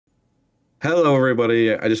Hello,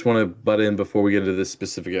 everybody. I just want to butt in before we get into this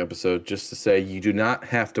specific episode just to say you do not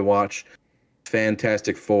have to watch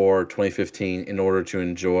Fantastic Four 2015 in order to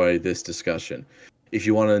enjoy this discussion. If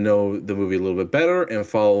you want to know the movie a little bit better and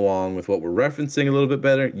follow along with what we're referencing a little bit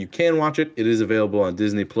better, you can watch it. It is available on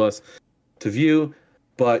Disney Plus to view,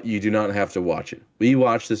 but you do not have to watch it. We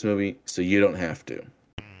watch this movie so you don't have to.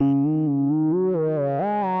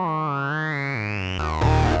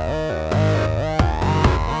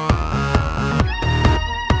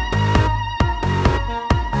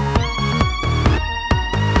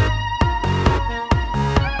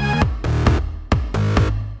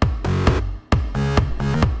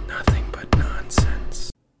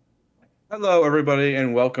 Hello, everybody,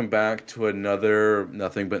 and welcome back to another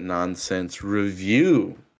Nothing But Nonsense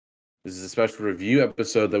review. This is a special review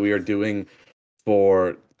episode that we are doing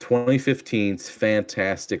for 2015's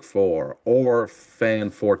Fantastic Four, or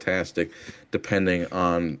Fant4stic, depending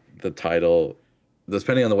on the title,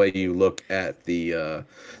 depending on the way you look at the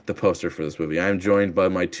poster for this movie. I'm joined by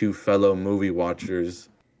my two fellow movie watchers,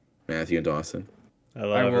 Matthew and Dawson.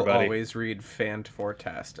 Hello, I will everybody. always read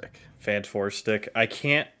Fant4stic. Fant4stic. I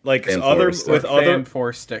can't like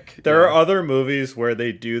Fant4stic. There are other movies where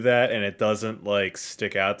they do that and it doesn't like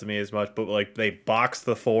stick out to me as much, but like they box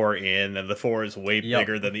the four in and the four is way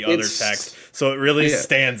bigger than the other text, so it really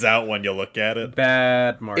stands out when you look at it.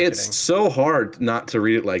 Bad marketing. It's so hard not to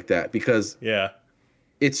read it like that because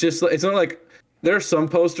it's just it's not like there are some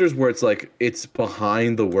posters where it's like it's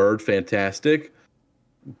behind the word fantastic.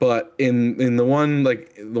 But in the one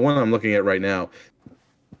I'm looking at right now,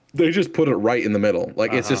 they just put it right in the middle.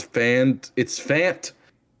 Like it's just Fant4stic.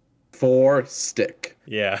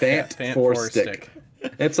 Yeah. Fant4stic.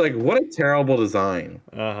 It's like, what a terrible design.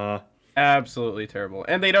 Absolutely terrible.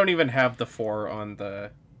 And they don't even have the four on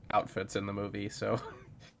the outfits in the movie, so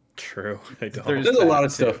true. They don't. There's a lot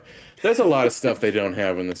of stuff. There's a lot of stuff they don't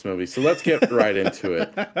have in this movie. So let's get right into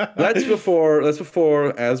it.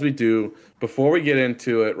 Before we get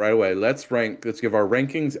into it right away, let's give our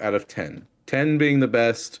rankings out of 10. 10 being the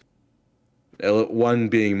best, 1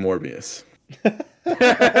 being Morbius.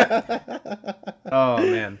 Oh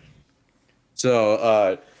man.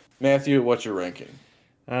 So, Matthew, what's your ranking?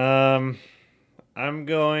 I'm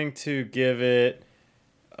going to give it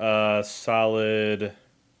a solid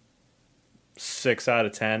 6 out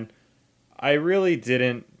of 10. I really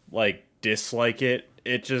didn't dislike it.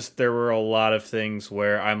 It just, there were a lot of things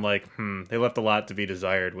where I'm like, they left a lot to be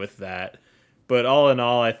desired with that. But all in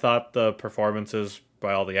all, I thought the performances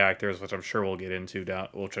by all the actors, which I'm sure we'll get into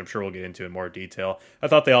in more detail, I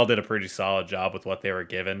thought they all did a pretty solid job with what they were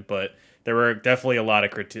given. But there were definitely a lot of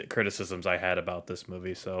criticisms I had about this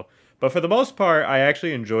movie. But for the most part, I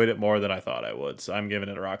actually enjoyed it more than I thought I would. So I'm giving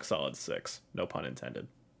it a rock solid 6. No pun intended.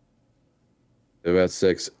 About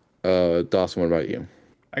 6. Dawson, what about you?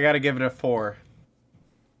 I gotta give it a 4.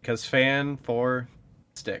 Because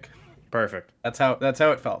Fant4stic. Perfect. That's how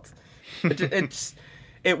it felt.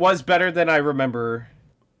 It was better than I remember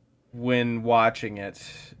when watching it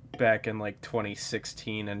back in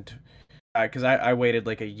 2016, and because I waited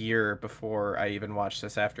a year before I even watched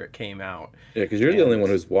this after it came out. Yeah, because you're the only one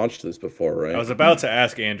who's watched this before, right? I was about to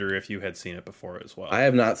ask Andrew if you had seen it before as well. I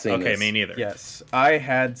have not seen this. Okay, me neither. Yes, I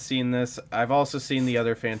had seen this. I've also seen the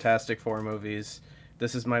other Fantastic Four movies.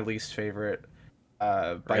 This is my least favorite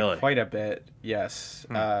by quite a bit. Yes.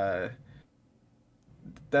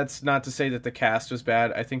 That's not to say that the cast was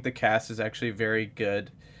bad. I think the cast is actually very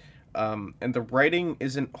good. And the writing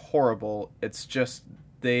isn't horrible. It's just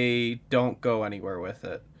they don't go anywhere with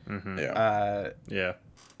it. And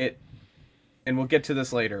we'll get to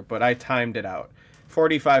this later, but I timed it out.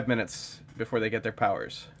 45 minutes before they get their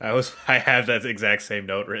powers. I have that exact same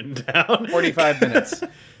note written down. 45 minutes.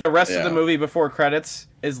 The rest of the movie before credits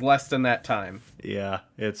is less than that time. Yeah,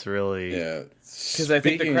 it's really... Yeah. Because I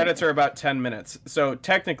think the credits are about 10 minutes. So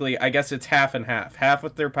technically, I guess it's half and half. Half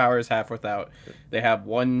with their powers, half without. They have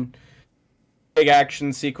one big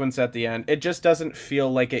action sequence at the end. It just doesn't feel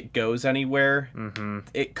like it goes anywhere.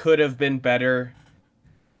 It could have been better.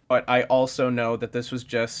 But I also know that this was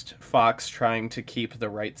just Fox trying to keep the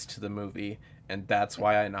rights to the movie. And that's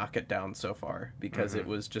why I knock it down so far. Because it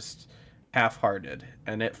was just half-hearted.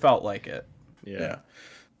 And it felt like it.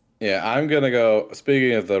 Yeah, I'm going to go,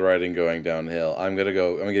 speaking of the writing going downhill, I'm going to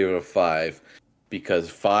give it a 5.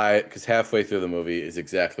 Because halfway through the movie is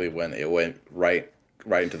exactly when it went right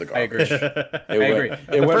into the garbage. I agree.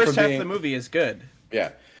 The first half of the movie is good.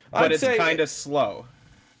 Yeah. But it's kind of slow.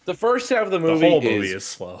 The first half of the movie, is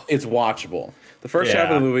slow. It's watchable. The first half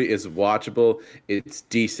of the movie is watchable. It's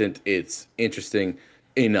decent. It's interesting.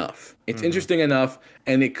 enough. It's interesting enough,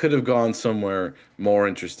 and it could have gone somewhere more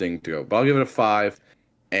interesting to go. But I'll give it a 5.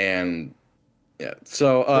 And yeah,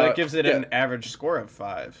 so that gives it an average score of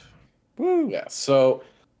 5. Woo! Yeah, so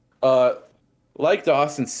like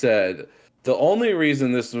Dawson said, the only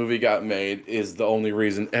reason this movie got made is the only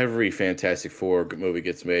reason every Fantastic Four movie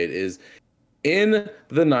gets made is in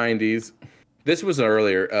the 90s. This was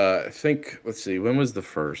earlier. I think, let's see, when was the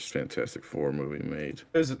first Fantastic Four movie made?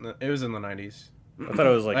 It was in the 90s. I thought it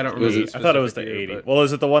was like I don't remember. I thought it was the year, 80s. but- Well,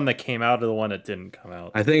 is it the one that came out or the one that didn't come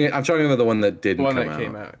out? I think I'm talking about the one that didn't The one come that out.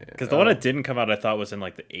 came out. Because the one that didn't come out, I thought was in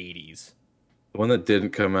like the 80s. The one that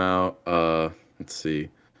didn't come out, let's see.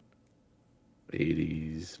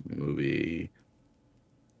 80s movie.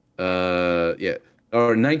 Yeah.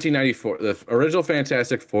 Or 1994. The original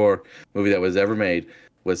Fantastic Four movie that was ever made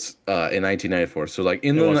was in 1994. So like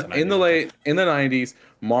in the 90s,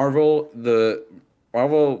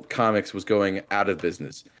 Marvel Comics was going out of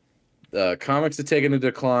business. Comics had taken a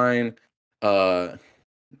decline.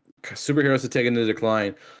 Superheroes had taken a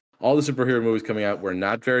decline. All the superhero movies coming out were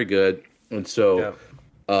not very good, and so Yep.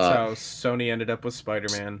 That's how Sony ended up with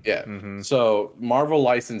Spider-Man. yeah. So Marvel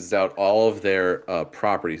licensed out all of their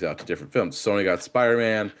properties out to different films. Sony got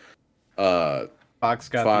Spider-Man. Fox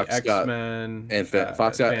got the X-Men. And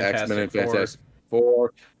Fox got X-Men and Fantastic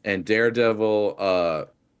Four and Daredevil.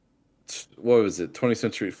 What was it? 20th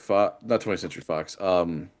Century Fox? Not 20th Century Fox. I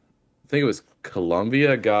think it was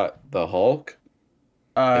Columbia got the Hulk.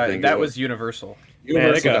 That was Universal.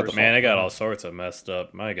 Man, it got all sorts of messed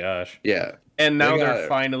up. My gosh. Yeah. And now they're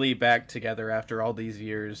finally back together after all these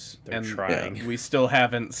years. They're trying. We still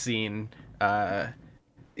haven't seen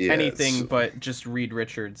anything but just Reed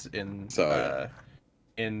Richards in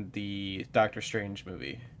the Doctor Strange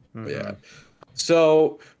movie. Yeah.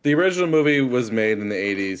 So the original movie was made in the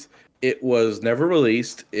 80s. It was never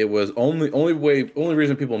released. It was only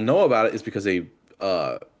reason people know about it is because a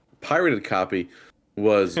pirated copy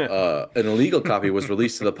was an illegal copy was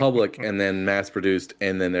released to the public and then mass produced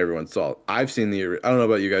and then everyone saw it. I don't know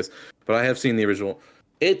about you guys, but I have seen the original.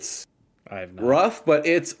 It's rough, but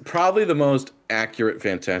it's probably the most accurate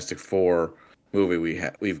Fantastic Four movie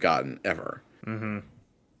we've gotten ever.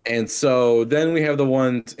 And so then we have the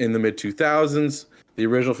ones in the mid 2000s, the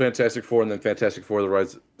original Fantastic Four, and then Fantastic Four: The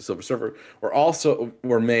Rise of the Silver Surfer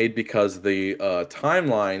were made because the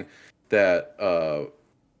timeline that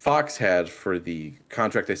Fox had for the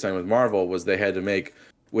contract they signed with Marvel was they had to make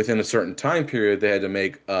within a certain time period. They had to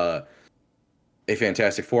make a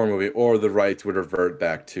Fantastic Four movie, or the rights would revert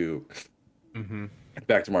back to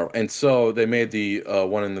Marvel. And so they made the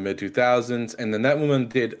one in the mid 2000s, and then that one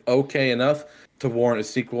did okay enough to warrant a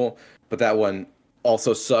sequel, but that one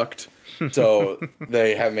also sucked. So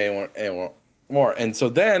they have made one more. And so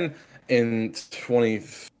then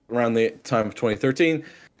around the time of 2013,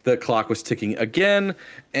 the clock was ticking again,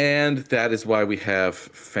 and that is why we have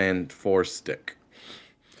Fant4stic.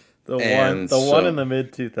 The one in the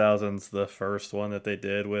mid 2000s, the first one that they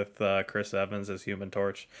did with Chris Evans as Human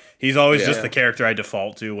Torch. He's always just the character I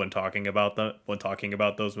default to when talking about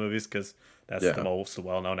those movies, because that's the most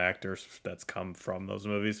well-known actors that's come from those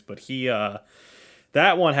movies. But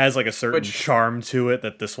that one has like a certain charm to it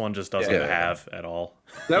that this one just doesn't have at all.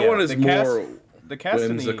 That one is more the cast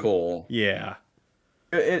whimsical.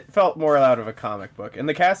 It felt more out of a comic book, and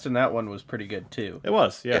the cast in that one was pretty good too. It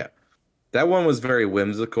was, yeah. That one was very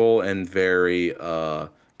whimsical and very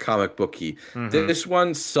comic booky. This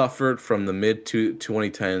one suffered from the mid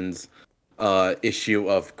 2010s issue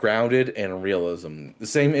of grounded and realism. The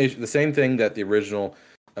same thing that the original,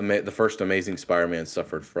 the first Amazing Spider-Man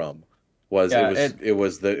suffered from. Everyone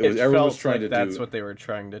was trying to do. That's what they were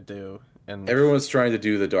trying to do, and everyone was trying to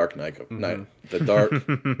do the Dark Knight,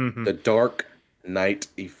 the Dark Knight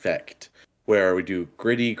effect, where we do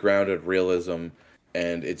gritty, grounded realism,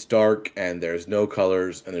 and it's dark, and there's no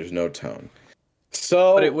colors, and there's no tone.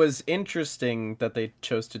 So, but it was interesting that they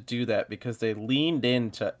chose to do that because they leaned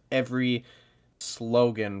into every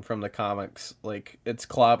slogan from the comics, like it's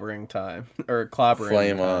clobbering time or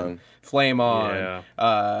clobbering flame on.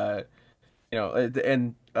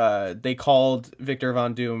 And they called Victor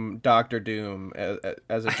Von Doom Dr. Doom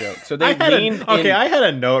as a joke. So they I had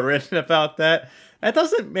a note written about that. That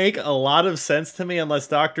doesn't make a lot of sense to me unless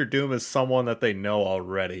Dr. Doom is someone that they know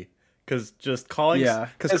already. Because just calling,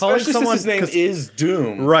 someone his name is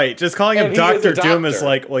Doom, right? Just calling him Dr. Doom is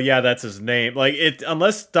like, well, yeah, that's his name. Like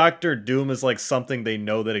unless Dr. Doom is like something they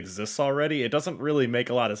know that exists already, it doesn't really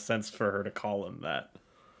make a lot of sense for her to call him that.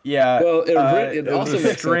 Yeah. Well, it also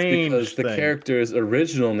makes sense because the character's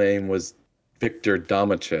original name was Victor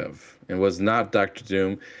Domachev and was not Dr.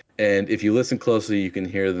 Doom. And if you listen closely, you can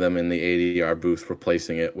hear them in the ADR booth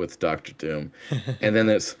replacing it with Doctor Doom. And then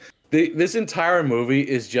this entire movie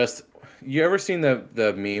is just. You ever seen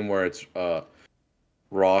the meme where it's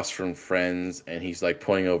Ross from Friends and he's like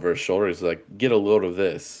pointing over his shoulder? He's like, "Get a load of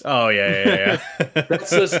this." Oh yeah.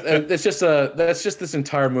 That's just this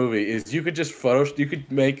entire movie. Is you could just you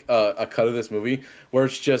could make a cut of this movie where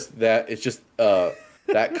it's just that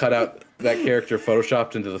that cutout, that character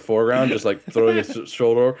photoshopped into the foreground, just like throwing his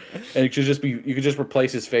shoulder, and you could just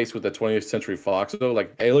replace his face with the 20th Century Fox. So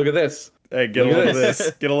like, hey, look at this. Hey, get a load of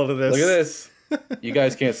this. Get a load of this. Look at this. You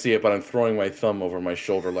guys can't see it, but I'm throwing my thumb over my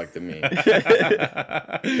shoulder like the meme.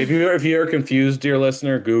 If you're confused, dear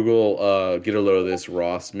listener, Google "get a load of this"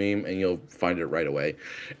 Ross meme, and you'll find it right away.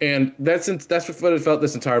 And that's what it felt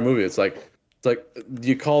this entire movie. It's like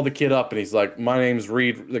you call the kid up, and he's like, "My name's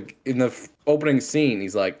Reed." Like in the opening scene,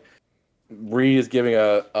 he's like, Reed is giving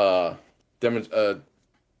a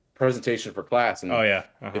presentation for class, and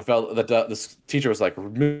it felt that this teacher was like,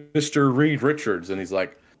 "Mr. Reed Richards," and he's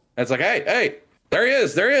like. And it's like, hey, there he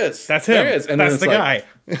is. That's him. There he is. And that's the guy.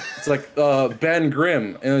 It's like Ben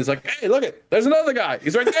Grimm, and he's like, hey, look it, there's another guy.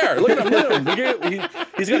 He's right there. Look at him.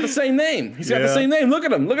 He's got the same name. He's got the same name. Look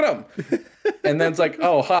at him. And then it's like,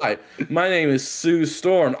 oh, hi, my name is Sue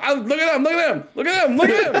Storm. Oh, look at him.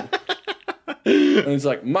 And he's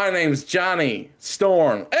like, my name's Johnny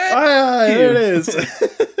Storm. Hey! There it is.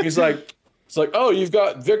 He's like, it's like, oh, you've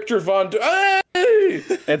got Victor Von. Hey!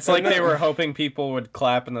 It's like they were hoping people would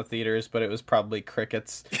clap in the theaters, but it was probably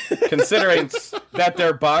crickets. Considering that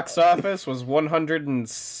their box office was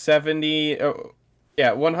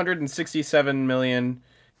 167 million,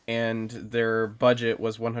 and their budget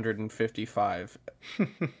was 155.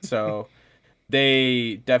 So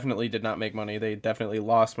they definitely did not make money. They definitely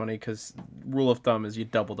lost money because rule of thumb is you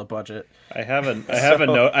double the budget. I have a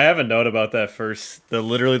note about that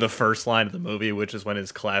literally the first line of the movie, which is when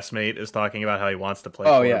his classmate is talking about how he wants to play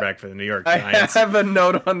quarterback for the New York Giants. I have a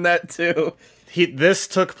note on that too. This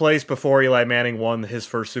took place before Eli Manning won his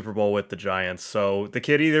first Super Bowl with the Giants, so the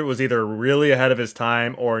kid was either really ahead of his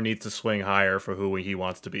time or needs to swing higher for who he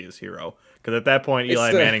wants to be his hero. Because at that point,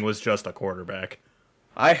 Eli Manning was just a quarterback.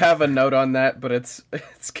 I have a note on that, but it's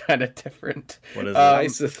kind of different. What is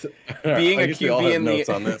it? Being a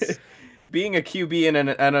QB in an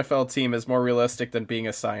NFL team is more realistic than being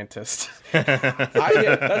a scientist. That's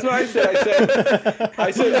what I said.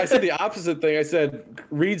 I said the opposite thing. I said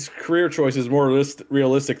Reed's career choice is more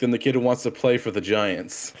realistic than the kid who wants to play for the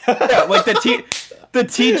Giants. Yeah, like the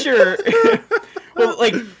teacher. Well,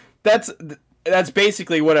 like that's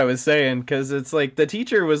basically what I was saying, because it's like the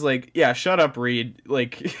teacher was like, "Yeah, shut up, Reed."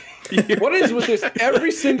 Like, what is with this?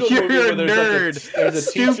 Every single you're movie where a nerd, there's a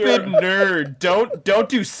stupid teacher... nerd. Don't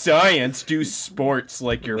do science. Do sports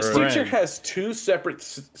like your friend. This teacher has two separate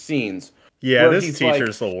scenes. Yeah, this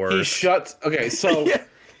teacher's the worst. He shuts. Okay, so. Yeah.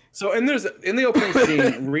 So in the opening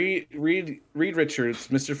scene, Reed Richards,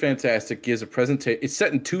 Mr. Fant4stic, gives a presentation. It's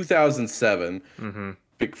set in 2007. Mm-hmm.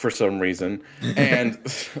 For some reason, and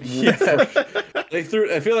they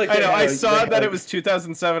threw. I feel like I saw that it was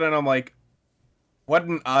 2007, and I'm like, what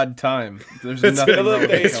an odd time. There's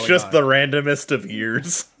nothing. It's just the randomest of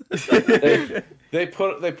years. they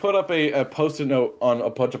put up a post-it note on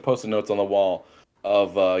a bunch of post-it notes on the wall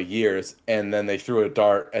of years, and then they threw a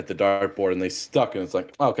dart at the dartboard, and they stuck, and it's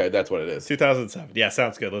like, okay, that's what it is. 2007. Yeah,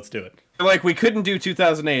 sounds good. Let's do it. Like, we couldn't do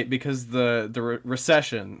 2008 because the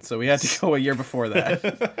recession, so we had to go a year before that.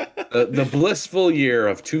 The blissful year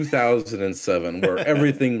of 2007, where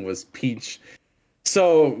everything was peach.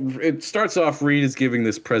 So it starts off, Reed is giving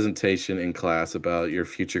this presentation in class about your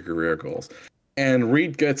future career goals. And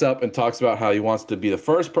Reed gets up and talks about how he wants to be the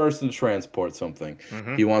first person to transport something.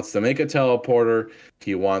 Mm-hmm. He wants to make a teleporter.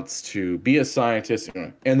 He wants to be a scientist.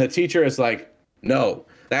 And the teacher is like, no.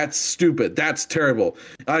 That's stupid. That's terrible.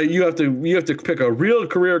 You have to pick a real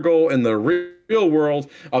career goal in the real world.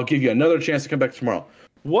 I'll give you another chance to come back tomorrow.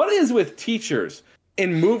 What is with teachers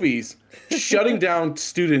in movies shutting down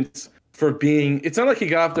students for being? It's not like he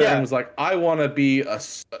got up there and was like, "I want to be a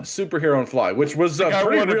superhero and fly," which was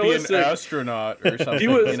pretty realistic. Be an astronaut or something. He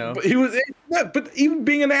was, but even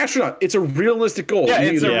being an astronaut, it's a realistic goal. Yeah,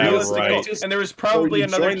 it's a realistic goal. And there was probably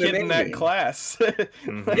another kid in that class.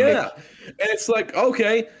 Yeah, and it's like,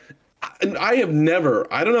 okay, and I don't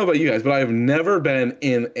know about you guys, but I have never been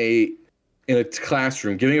in a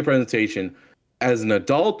classroom giving a presentation as an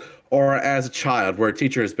adult or as a child where a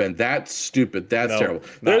teacher has been, that's stupid, that's terrible.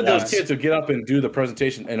 There are those kids who get up and do the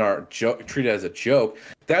presentation and are treated as a joke.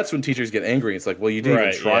 That's when teachers get angry. It's like, well, you didn't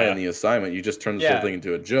even try on the assignment. You just turned this whole thing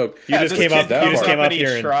into a joke. You just came up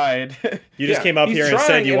here and tried. You just came up here and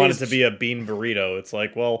said you wanted to be a bean burrito. It's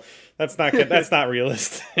like, well, that's not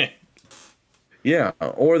realistic. Yeah,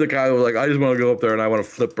 or the guy who was like, I just want to go up there and I want to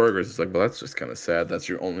flip burgers. It's like, well, that's just kind of sad. That's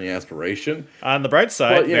your only aspiration. On the bright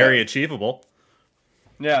side, very achievable.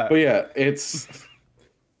 Yeah. But yeah, it's...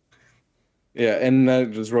 Yeah, and I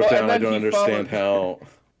just wrote down, I don't understand how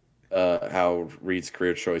Reed's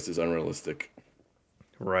career choice is unrealistic.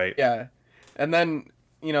 Right. Yeah. And then,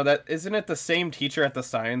 that isn't it the same teacher at the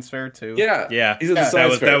science fair too? Yeah. Yeah. He's at the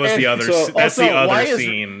science fair. That was the other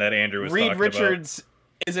scene that Andrew was talking about. Reed Richards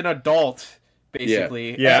is an adult.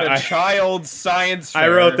 Basically, at a child's science fair. I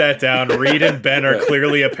wrote that down. Reed and Ben are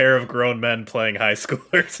clearly a pair of grown men playing high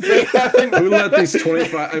schoolers. Who let these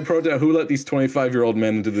 25? I wrote down, who let these 25-year-old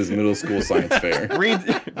men into this middle school science fair?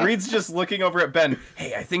 Reed's just looking over at Ben.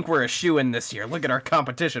 Hey, I think we're a shoo-in this year. Look at our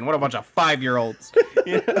competition. What a bunch of 5-year-olds.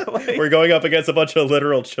 We're going up against a bunch of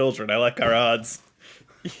literal children. I like our odds.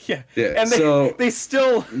 Yeah. And they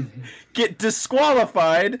still get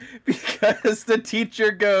disqualified because the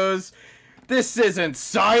teacher goes, this isn't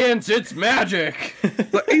science, it's magic.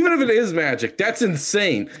 Even if it is magic, that's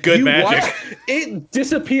insane. Good magic. It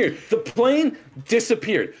disappeared. The plane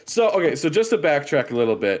disappeared. So just to backtrack a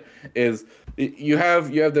little bit, is you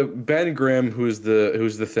have the Ben Grimm, who's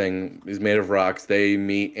the thing. He's made of rocks. They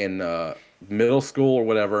meet in middle school or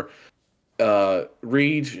whatever.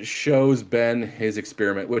 Reed shows Ben his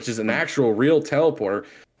experiment, which is an actual real teleporter.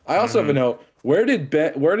 I also have a note. Where did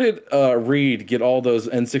Reed get all those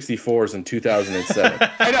N64s in 2007?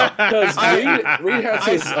 I know, because Reed has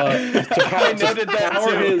his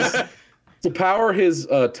to power his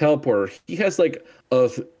teleporter. He has like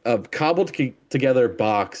a cobbled together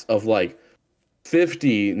box of like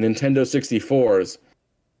 50 Nintendo 64s.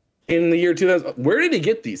 In the year 2000, where did he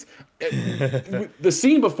get these? The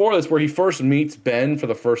scene before this, where he first meets Ben for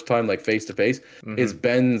the first time, like face to face, is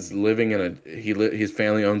Ben's living in his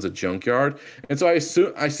family owns a junkyard, and so I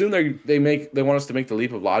assume they want us to make the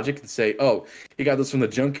leap of logic and say, oh, he got this from the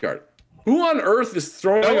junkyard. Who on earth is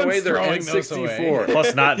throwing away their N64?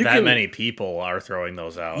 Plus, not that many people are throwing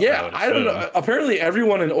those out. Yeah, I don't know. Apparently,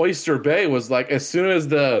 everyone in Oyster Bay was like, as soon as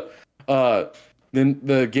the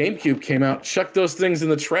GameCube came out, chuck those things in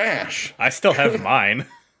the trash. I still have mine.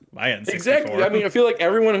 My N64. Exactly. I mean, I feel like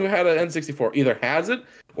everyone who had an N64 either has it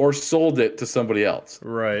or sold it to somebody else.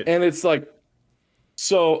 Right. And it's like,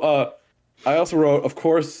 so I also wrote, of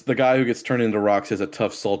course, the guy who gets turned into rocks has a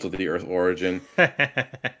tough salt of the earth origin.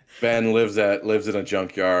 Ben lives in a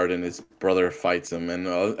junkyard and his brother fights him. And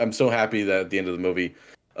I'm so happy that at the end of the movie,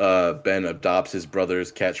 Ben adopts his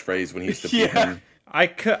brother's catchphrase when he used to beat him.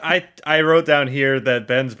 I wrote down here that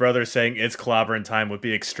Ben's brother saying it's clobbering time would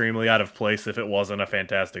be extremely out of place if it wasn't a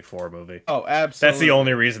Fantastic Four movie. Oh, absolutely. That's the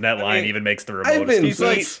only reason that line even makes the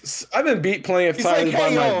remotest. I've been beat plenty of times.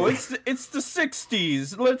 He's like, it's the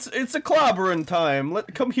 60s. It's a clobbering time.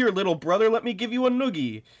 Come here, little brother. Let me give you a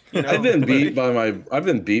noogie. I've been beat by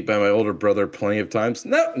my older brother plenty of times.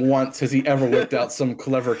 Not once has he ever whipped out some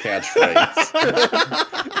clever catchphrase.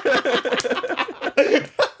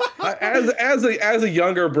 As a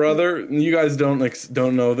younger brother, you guys don't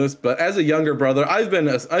know this, but as a younger brother, I've been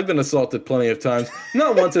assaulted plenty of times.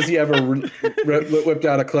 Not once has he ever whipped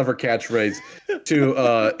out a clever catchphrase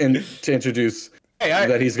to introduce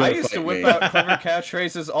that he's going to fight me. I used to whip out clever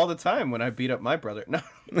catchphrases all the time when I beat up my brother. No.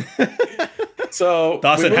 So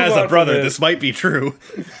Dawson has a brother. This might be true.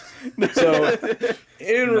 So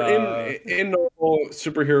in normal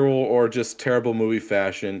superhero or just terrible movie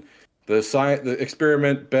fashion, the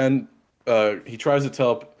experiment, Ben, Reed tries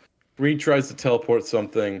to teleport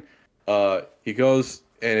something. He goes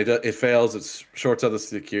and it fails. It shorts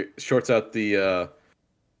out the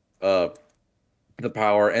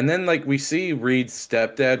power, and then like we see Reed's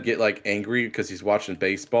stepdad get like angry because he's watching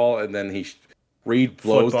baseball, and then Reed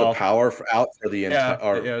blows the power out for the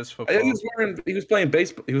entire. Yeah, it was football. He was playing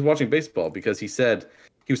baseball. He was watching baseball because he said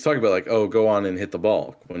he was talking about like, oh, go on and hit the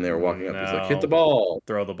ball when they were walking up. He's like, hit the ball,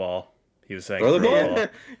 throw the ball. He was saying throw the ball.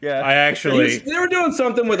 Yeah. I actually they were doing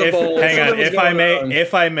something with the ball. Hang on,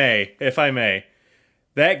 if I may,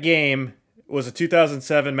 that game was a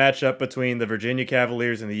 2007 matchup between the Virginia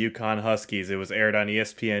Cavaliers and the Yukon Huskies. It was aired on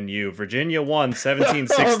ESPNU. Virginia won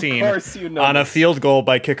 17-16 on a field goal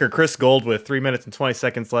by kicker Chris Gold with 3 minutes and 20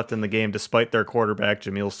 seconds left in the game, despite their quarterback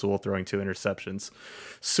Jameel Sewell throwing 2 interceptions.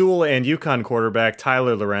 Sewell and Yukon quarterback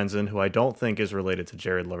Tyler Lorenzen, who I don't think is related to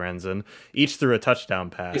Jared Lorenzen, each threw a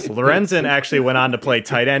touchdown pass. Lorenzen actually went on to play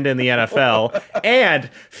tight end in the NFL,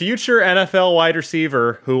 and future NFL wide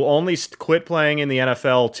receiver who only quit playing in the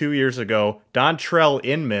NFL 2 years ago, Dontrell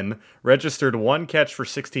Inman, registered 1 catch for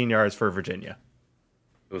 16 yards for Virginia.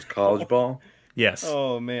 It was college ball? Yes.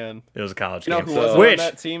 Oh, man. It was a college game. Who was on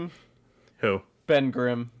that team? Who? Ben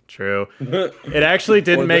Grimm. True. It actually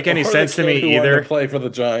didn't make any sense to me either. To play for the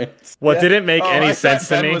Giants. What didn't make any sense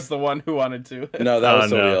to me? Ben was the one who wanted to. No, that was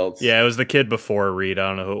somebody else. Yeah, it was the kid before Reed. I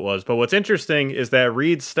don't know who it was. But what's interesting is that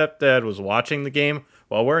Reed's stepdad was watching the game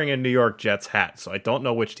while wearing a New York Jets hat. So I don't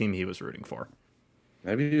know which team he was rooting for.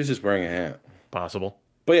 Maybe he was just wearing a hat. Possible.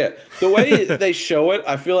 But yeah, the way they show it,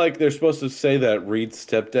 I feel like they're supposed to say that Reed's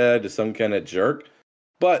stepdad is some kind of jerk.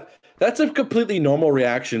 But that's a completely normal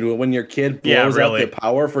reaction to it when your kid blows out the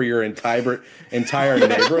power for your entire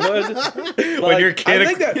neighborhood. When your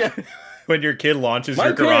kid when your kid launches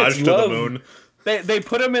your garage to the moon. They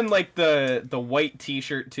put him in like the white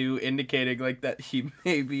T-shirt too, indicating like that he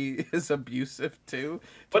maybe is abusive too.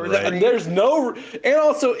 But there's no, and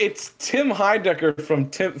also it's Tim Heidecker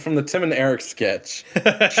from the Tim and Eric sketch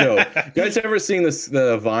show. You guys ever seen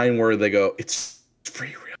the Vine where they go, "It's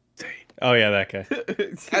free real estate"? Oh yeah, that guy.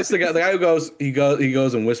 That's the guy. The guy who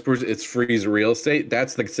goes and whispers, "It's free real estate."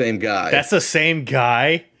 That's the same guy. That's the same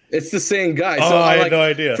guy. It's the same guy. Oh, so I had no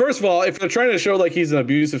idea. First of all, if they're trying to show like he's an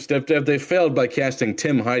abusive stepdad, they failed by casting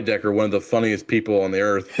Tim Heidecker, one of the funniest people on the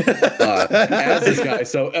earth, as this guy.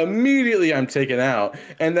 So immediately I'm taken out.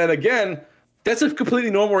 And then again, that's a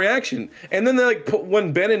completely normal reaction. And then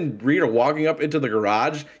when Ben and Reed are walking up into the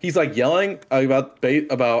garage, he's like yelling about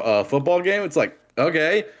a football game. It's like,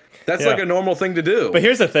 okay. That's like a normal thing to do. But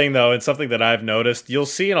here's the thing, though, and something that I've noticed. You'll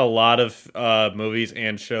see in a lot of movies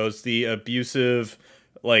and shows the abusive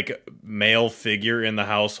male figure in the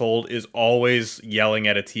household is always yelling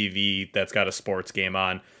at a TV that's got a sports game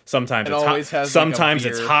on. Sometimes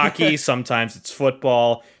it's hockey, sometimes it's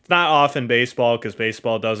football. It's not often baseball because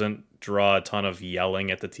baseball doesn't draw a ton of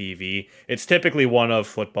yelling at the TV. It's typically one of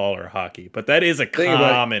football or hockey, but that is a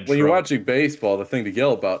common trope. When you're watching baseball, the thing to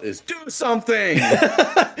yell about is do something.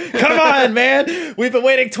 Come on, man. We've been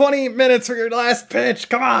waiting 20 minutes for your last pitch.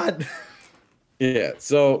 Come on. Yeah,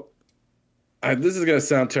 so this is gonna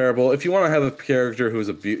sound terrible. If you want to have a character who's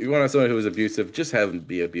you want to have someone who is abusive, just have them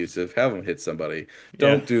be abusive. Have them hit somebody.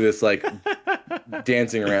 Don't do this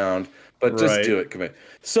dancing around, but just do it. Commit.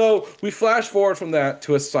 So we flash forward from that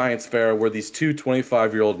to a science fair where these two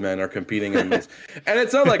 25-year-old men are competing in this, and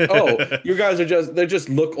it's not like, oh, you guys they just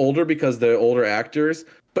look older because they're older actors.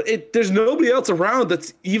 But there's nobody else around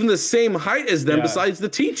that's even the same height as them besides the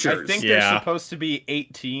teachers. I think they're supposed to be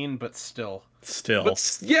 18, but still.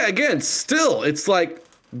 But again, still, it's like,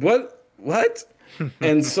 what?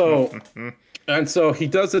 And so he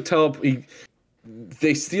does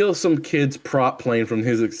they steal some kid's prop plane from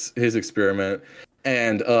his experiment,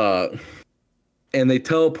 and they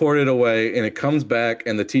teleport it away, and it comes back,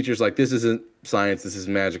 and the teacher's like, this isn't science, this is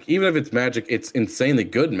magic. Even if it's magic, it's insanely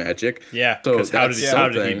good magic. Yeah, because how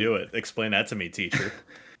did he do it? Explain that to me, teacher.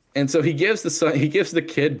 And so he gives the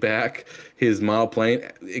kid back his model plane.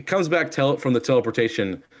 It comes back from the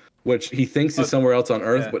teleportation, which he thinks is somewhere else on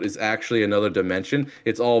Earth, but is actually another dimension.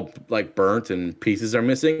 It's all burnt and pieces are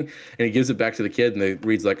missing. And he gives it back to the kid, and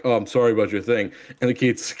Reed's like, "Oh, I'm sorry about your thing." And the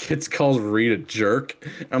kid calls Reed a jerk.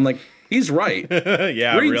 I'm like, he's right.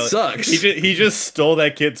 Yeah, Reed really sucks. He just stole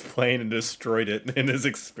that kid's plane and destroyed it in his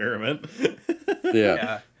experiment.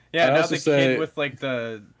 Yeah. Now the kid with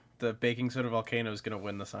the baking soda volcano is going to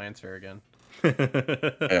win the science fair again.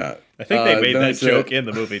 Yeah. I think they made that joke in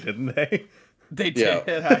the movie, didn't they? They did.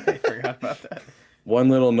 Yeah. I forgot about that. One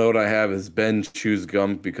little note I have is Ben chews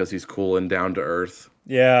gum because he's cool and down to earth.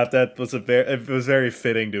 Yeah, that was it was very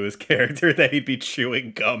fitting to his character that he'd be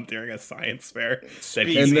chewing gum during a science fair that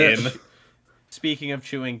he's in. Speaking of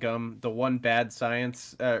chewing gum, the one bad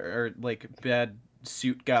science bad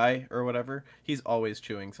suit guy or whatever, he's always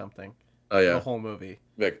chewing something. Oh yeah, the whole movie.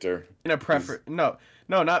 Victor. In a no,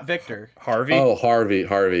 not Victor. Harvey. Oh,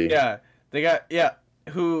 Harvey. Yeah, they got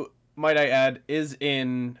who might I add is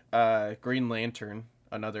in Green Lantern,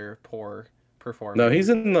 another poor performer. No, he's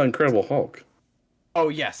in the Incredible Hulk. Oh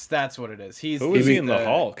yes, that's what it is. Who is he in the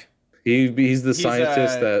Hulk? He's the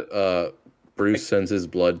scientist that Bruce sends his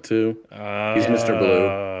blood to. He's Mr.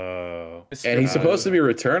 Blue. And he's supposed to be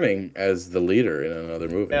returning as the leader in another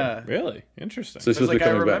movie. Yeah. Really? Interesting. So he's supposed to be I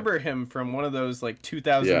coming remember back. him from one of those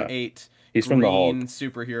 2008 He's from the Hulk. green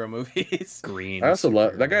superhero movies. Green. I also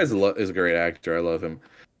love that guy. Is a great actor. I love him.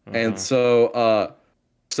 And so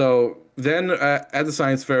then at the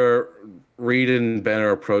science fair, Reed and Ben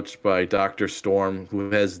are approached by Dr. Storm, who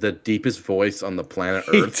has the deepest voice on the planet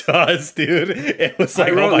Earth. He does, dude. It was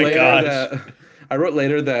like, oh my gosh. I wrote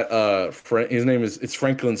later that his name is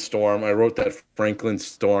Franklin Storm. I wrote that Franklin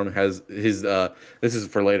Storm has his this is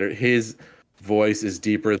for later. His voice is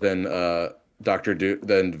deeper than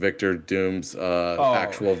than Victor Doom's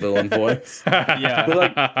actual villain voice. Yeah.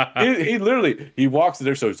 But he literally walks in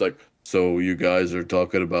there, so it's like, so you guys are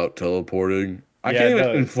talking about teleporting. I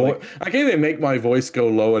can't even make my voice go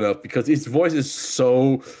low enough because his voice is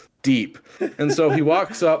so deep. And so he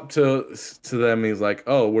walks up to them and he's like,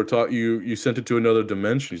 "Oh, you sent it to another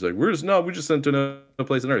dimension." He's like, we just sent it to another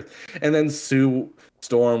place on Earth." And then Sue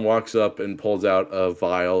Storm walks up and pulls out a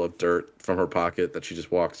vial of dirt from her pocket that she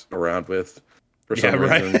just walks around with for some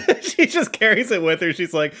reason. She just carries it with her.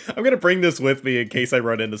 She's like, "I'm gonna bring this with me in case I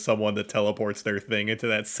run into someone that teleports their thing into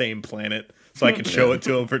that same planet, so I can show it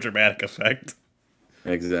to them for dramatic effect."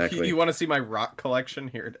 Exactly. You want to see my rock collection?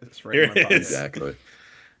 Here it is. Right Here in my it pocket. is. Exactly.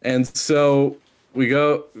 And so we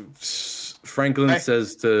go. Franklin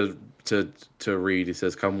says to Reed, he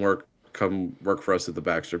says, come work for us at the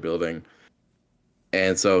Baxter Building."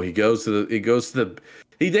 And so he goes to the.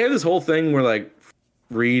 They have this whole thing where like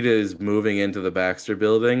Reed is moving into the Baxter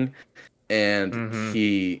Building, and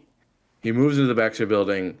he moves into the Baxter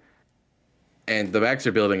Building. And the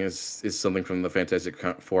Baxter Building is something from the Fantastic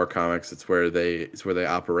Four comics. It's where they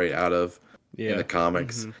operate out of in the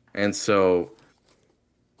comics. And so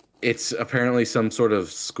it's apparently some sort of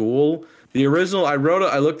school. The original, I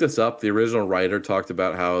looked this up. The original writer talked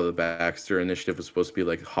about how the Baxter Initiative was supposed to be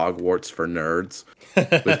like Hogwarts for nerds,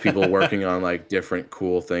 with people working on like different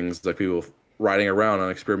cool things, like people riding around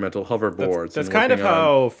on experimental hoverboards. That's kind of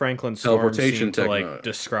how Franklin Storm seemed to like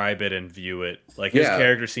describe it and view it. Like his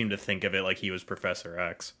character seemed to think of it like he was Professor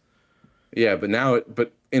X. Yeah,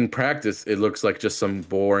 but in practice, it looks like just some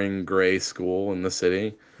boring gray school in the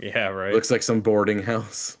city. Yeah, right. It looks like some boarding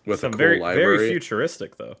house with a cool library. Very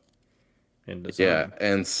futuristic though. In design. Yeah,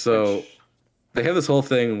 and so they have this whole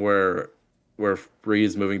thing where Bree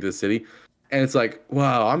is moving to the city, and it's like,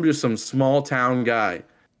 wow, I'm just some small town guy.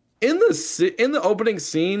 In the opening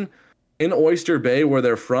scene in Oyster Bay where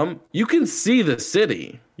they're from, you can see the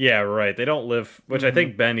city. Yeah, right. They don't live, which I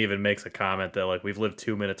think Ben even makes a comment that like we've lived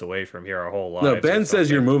 2 minutes away from here our whole lives. No, Ben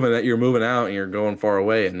says you're moving out and you're going far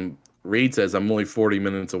away, and Reed says I'm only 40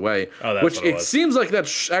 minutes away. Oh, that's what it was. Seems like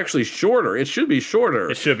that's actually shorter. It should be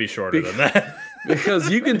shorter. It should be shorter than that. Because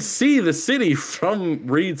you can see the city from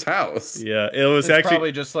Reed's house. Yeah, it's actually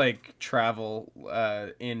probably just like travel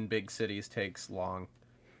in big cities takes long.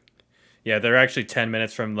 Yeah, they're actually 10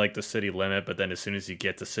 minutes from like the city limit, but then as soon as you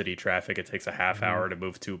get to city traffic, it takes a half hour to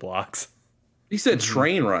move 2 blocks. He said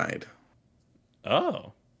train ride.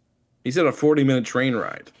 Oh. He said a 40-minute train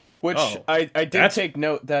ride. Which I did take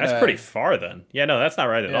note that that's pretty far then. Yeah, no, that's not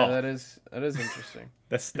right at all. Yeah, that is interesting.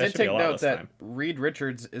 That I did should be take a lot note less that time. Reed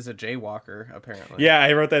Richards is a jaywalker, apparently. Yeah,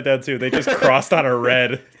 I wrote that down too. They just crossed on a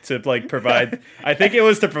red to like provide. I think it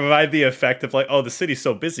was to provide the effect of like, oh, the city's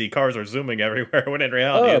so busy, cars are zooming everywhere. When in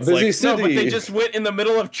reality, it's busy like city. No, but they just went in the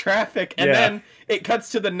middle of traffic, and then it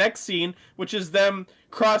cuts to the next scene, which is them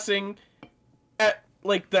crossing at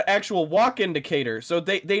like the actual walk indicator. So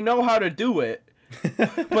they know how to do it.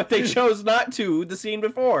 But they chose not to the scene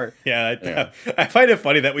before. Yeah, I find it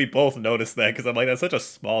funny that we both noticed that because I'm like, that's such a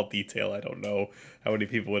small detail. I don't know how many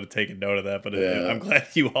people would have taken note of that, but I'm glad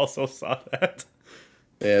you also saw that.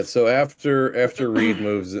 Yeah, so after Reed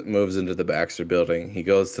moves into the Baxter Building, he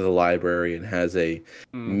goes to the library and has a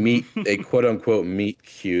quote unquote meet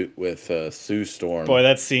cute with Sue Storm. Boy,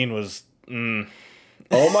 that scene was.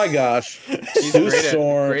 Oh my gosh, She's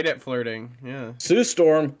great at flirting. Yeah, Sue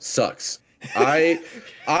Storm sucks. I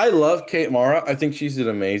love Kate Mara. I think she's an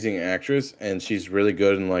amazing actress, and she's really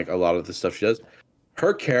good in like a lot of the stuff she does.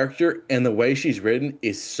 Her character and the way she's written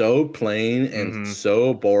is so plain and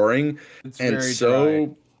so boring and so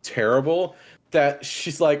dry. Terrible that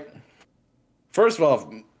she's like. First of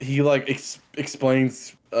all, he like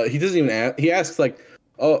explains. He doesn't even ask. He asks like,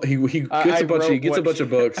 oh, he gets a bunch of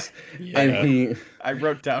books, and I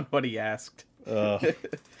wrote down what he asked. What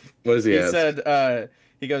does he ask? He said.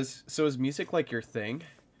 He goes, so is music like your thing?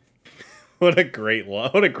 What a great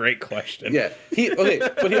question. Yeah.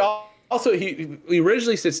 But he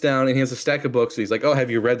originally sits down and he has a stack of books. So he's like, "Oh,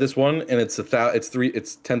 have you read this one?" And it's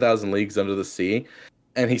 10,000 Leagues Under the Sea.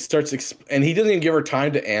 And he starts and he doesn't even give her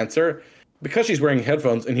time to answer. because she's wearing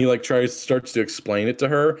headphones, and he like starts to explain it to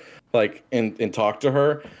her, like and talk to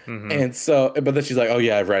her, and so but then she's like, oh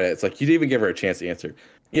yeah, I've read it. It's like you didn't even give her a chance to answer.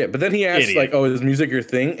 Yeah, but then he asks Idiot. like, oh, is music your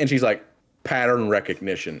thing? And she's like, pattern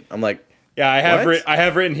recognition. I'm like, Yeah, I have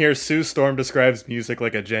what? written here. Sue Storm describes music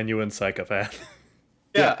like a genuine psychopath.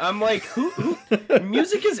 Yeah, I'm like, who?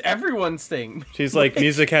 Music is everyone's thing. She's like,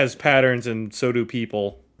 music has patterns, and so do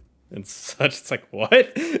people, and such. It's like, what?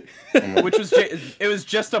 Which was it was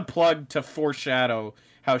just a plug to foreshadow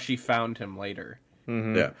how she found him later.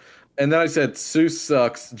 Yeah. And then I said, Sue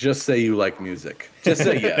sucks. Just say you like music. Just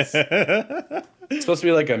say yes. It's supposed to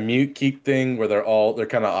be like a mute keep thing where they're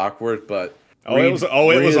kind of awkward, but it was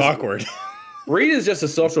awkward. Reed is just a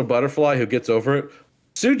social butterfly who gets over it.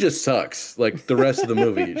 Sue just sucks. Like the rest of the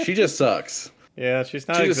movie, she just sucks. Yeah, she's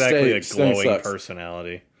not exactly a glowing sucks.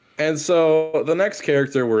 personality. And so the next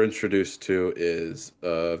character we're introduced to is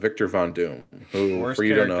Victor Von Doom, who Worst for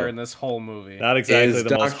you character don't know, in this whole movie. Not exactly Is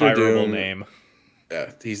the most Dr. hireable Doom. name.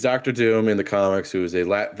 Yeah, he's Doctor Doom in the comics, who is a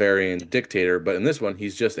Latvian dictator, but in this one,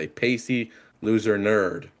 he's just a pasty loser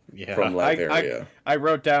nerd from Latveria. I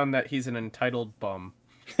wrote down that he's an entitled bum.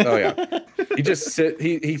 Oh yeah,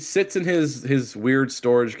 he sits in his weird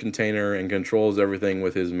storage container and controls everything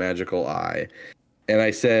with his magical eye. And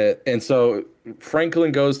I said, and so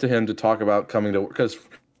Franklin goes to him to talk about coming to, because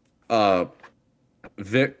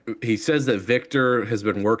he says that Victor has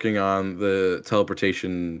been working on the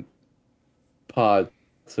teleportation pod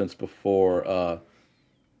since before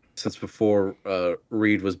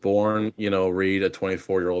Reed was born. You know, Reed, a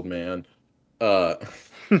 24-year-old man,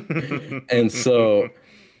 and so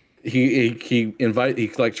he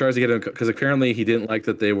tries to get him, because apparently he didn't like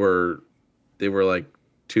that they were like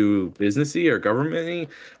too businessy or governmenty.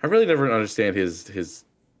 I really never understand his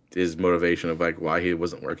motivation of like why he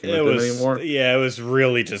wasn't working with them anymore. Yeah, it was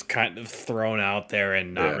really just kind of thrown out there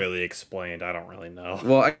and not really explained. I don't really know.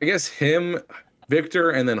 Well, I guess him,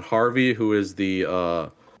 Victor, and then Harvey, who is the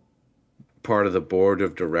part of the board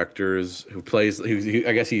of directors, who plays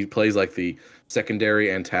I guess he plays like the secondary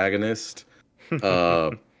antagonist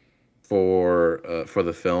for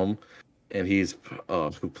the film, and he's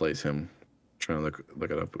who plays him. Trying to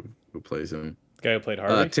look it up. Who plays him? The guy who played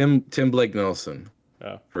Harvey. Tim Blake Nelson.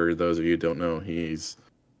 Oh. For those of you who don't know, he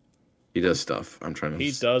does stuff. I'm trying to.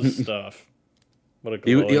 He does stuff. What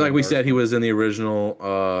a like we said, he was in the original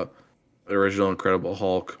Incredible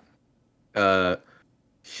Hulk.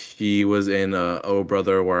 He was in Oh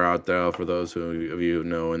Brother, Where Art Thou, for those of you who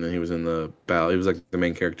know, and then he was in the Ballad. He was like the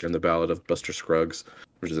main character in the Ballad of Buster Scruggs,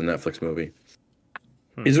 which is a Netflix movie.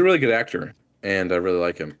 He's a really good actor, and I really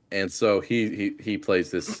like him. And so he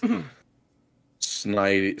plays this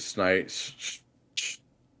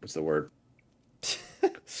what's the word?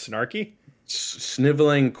 Snarky?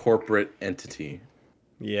 Sniveling corporate entity.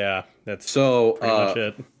 Yeah, that's so pretty much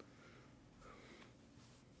it.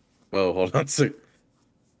 Oh, hold on a sec.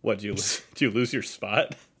 What, did you lose your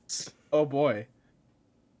spot? Oh boy.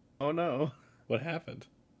 Oh no. What happened?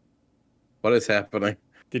 What is happening?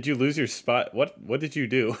 Did you lose your spot? What did you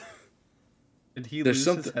do? Did he lose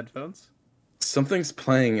his headphones? Something's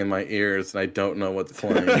playing in my ears, and I don't know what's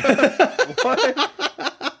playing. What?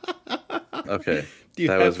 Okay,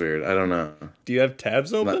 was weird. I don't know. Do you have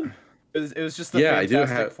tabs open? It was just the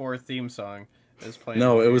Fantastic Four theme song. It was playing.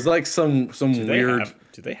 No, it was like some weird.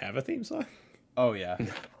 Do they have a theme song? Oh yeah,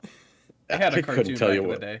 they had a cartoon back in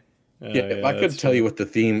the day. Yeah, I couldn't tell you what their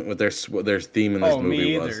theme in this movie was.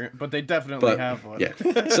 Me either, but they definitely have one. Yeah,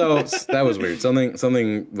 so that was weird.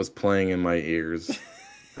 Something was playing in my ears.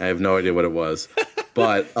 I have no idea what it was,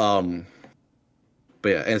 but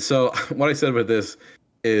yeah. And so what I said about this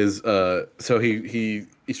is, so he's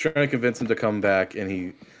trying to convince him to come back, and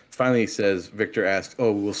he finally says, Victor asks,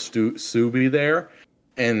 "Oh, will Sue be there?"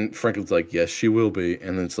 And Franklin's like, "Yes, she will be."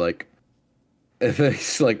 And then it's like, and then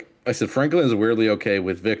he's like, I said, Franklin is weirdly okay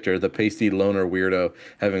with Victor, the pasty loner weirdo,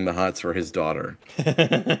 having the hots for his daughter.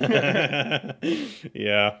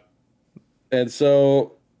 Yeah. And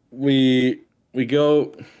so we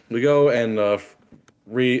go and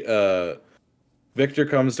Victor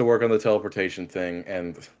comes to work on the teleportation thing,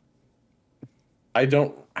 and I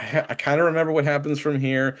kind of remember what happens from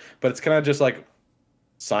here, but it's kind of just like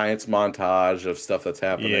science montage of stuff that's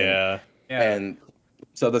happening. Yeah. And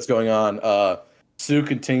so that's going on. Sue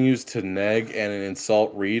continues to nag and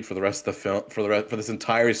insult Reed for the rest of the film, for this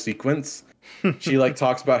entire sequence. She like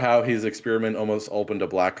talks about how his experiment almost opened a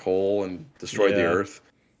black hole and destroyed the Earth.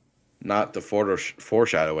 Not to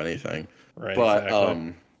foreshadow anything, right? But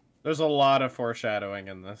exactly. There's a lot of foreshadowing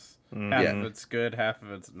in this. Half of it's good, half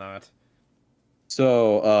of it's not.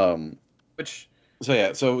 So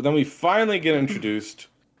then we finally get introduced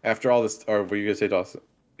After all this, or were you gonna say Dawson?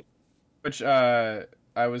 Which I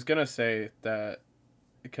was gonna say that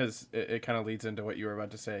because it kind of leads into what you were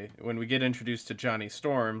about to say. When we get introduced to Johnny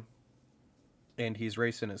Storm, and he's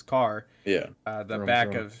racing his car, Yeah. The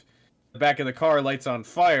back of the car lights on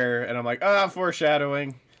fire, and I'm like,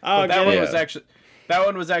 foreshadowing. Oh, But that good.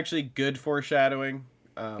 one was actually good foreshadowing.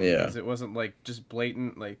 Yeah. Because it wasn't like just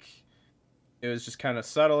blatant, like it was just kind of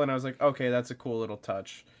subtle, and I was like, okay, that's a cool little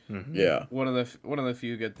touch. Mhm. Yeah. One of the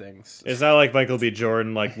few good things. It's not like Michael B.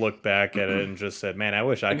 Jordan like looked back at it and just said, "Man, I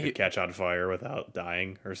wish I And could he- catch on fire without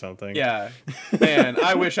dying or something." Yeah, man,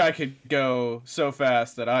 I wish I could go so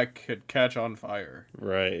fast that I could catch on fire.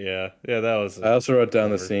 Right. Yeah. Yeah. That was. I also wrote down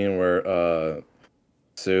the clever. scene where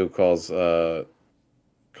Sue calls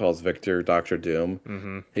Victor Doctor Doom.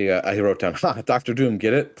 Mm-hmm. He wrote down, Doctor Doom,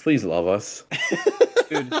 get it? Please love us.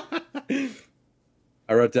 Dude,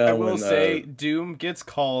 I wrote down I will when say Doom gets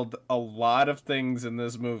called a lot of things in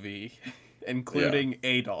this movie, including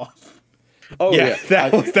Adolf. oh Yeah.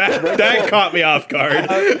 That caught me off guard.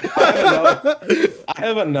 I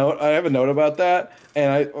have a note about that,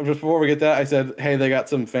 and before we get that, I said, "Hey, they got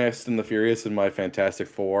some Fast and the Furious in my Fantastic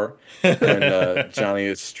Four when Johnny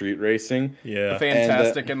is street racing." Yeah. The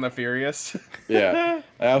Fantastic and the Furious. Yeah,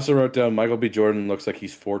 I also wrote down Michael B. Jordan looks like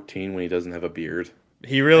he's 14 when he doesn't have a beard.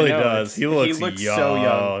 He really I know, does. He looks young. so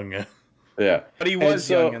young. Yeah, But he And was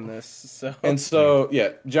so- young in this, so And so, yeah,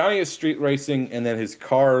 Johnny is street racing, and then his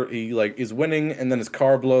car, he like is winning, and then his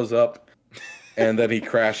car blows up, and then he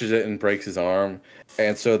crashes it and breaks his arm.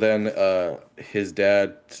 And so then his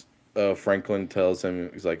dad, Franklin, tells him,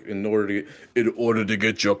 he's like, in order to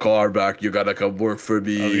get your car back, you gotta come work for I was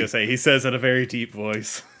me. gonna say he says in a very deep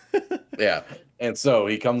voice. Yeah, and so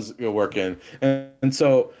he comes working, and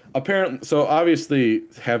so apparently, so obviously,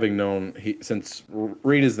 having known since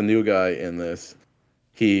Reed is the new guy in this,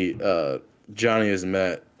 Johnny has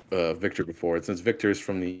met Victor before, and since Victor is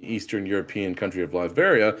from the Eastern European country of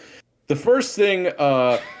Latveria, the first thing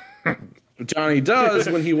Johnny does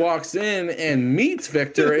when he walks in and meets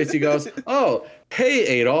Victor is he goes, "Oh, hey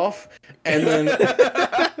Adolf," and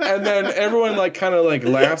then everyone like kind of like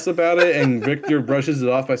laughs about it, and Victor brushes it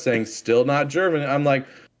off by saying, "Still not German." I'm like,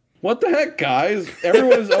 what the heck, guys?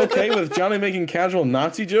 Everyone's okay with Johnny making casual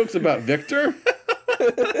Nazi jokes about Victor?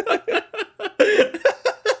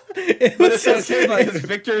 but it's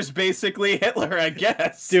Victor's basically Hitler, I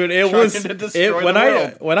guess. Dude, it Trying was to destroy when the I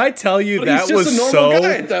world. when I tell you But that he's just was a normal so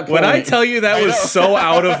guy at that when I point. tell you that I was know. so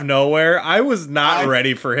out of nowhere, I was not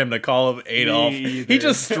ready for him to call him Adolf. Me He either.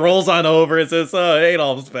 just strolls on over and says, "Oh,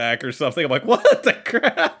 Adolf's back" or something. I'm like, what the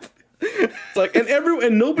crap? It's like,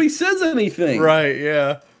 and nobody says anything. Right?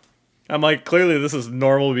 Yeah. I'm like, clearly this is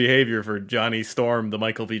normal behavior for Johnny Storm, the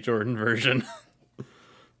Michael B. Jordan version.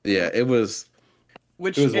 Yeah, it was.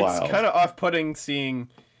 Which It was it's wild. kind of off-putting seeing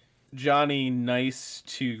Johnny nice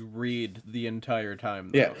to Reed the entire time.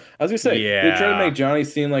 Though. Yeah, I was gonna say they try to Yeah. make Johnny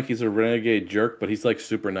seem like he's a renegade jerk, but he's like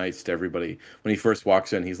super nice to everybody. When he first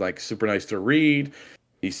walks in, he's like super nice to Reed.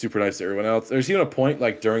 He's super nice to everyone else. There's even a point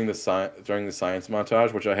like during the science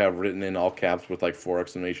montage, which I have written in all caps with like 4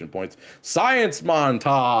 exclamation points. Science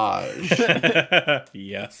montage.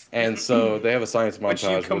 Yes. And so they have a science Which you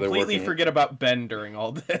montage where they're completely working. forget about Ben during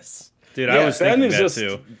all this. Dude, Yeah, I was Ben thinking is that just-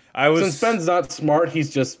 too. I was Since Ben's not smart, he's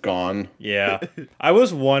just gone. Yeah. I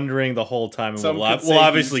was wondering the whole time, and Some we'll could say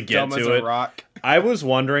obviously he's get dumb as to a it. rock. I was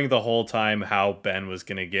wondering the whole time how Ben was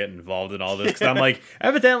going to get involved in all this. Because I'm like,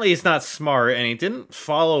 evidently he's not smart, and he didn't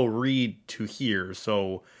follow Reed to here.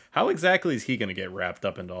 So how exactly is he going to get wrapped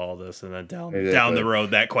up into all this? And then down Exactly. the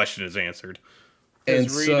road, that question is answered. Because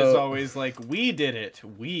And Reed so- is always like, we did it.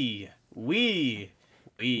 We. We.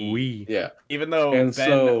 Even though And Ben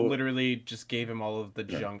so- literally just gave him all of the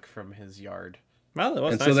junk from his yard. Well, that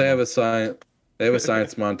was And nice so they of have him. a science. They have a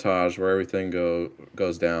science montage where everything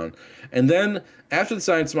goes down, and then after the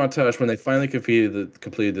science montage, when they finally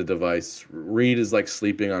completed the device, Reed is like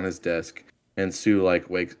sleeping on his desk, and Sue like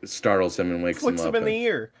startles him and wakes Flicks him him up. in the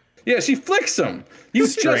ear. Yeah, she flicks him. You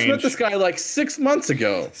just met Strange. this guy like 6 months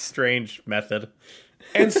ago, Strange method.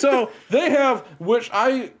 and so they have, which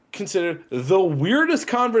I consider the weirdest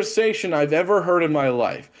conversation I've ever heard in my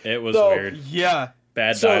life. It was So- weird. Yeah.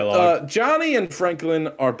 Bad So dialogue. Johnny and Franklin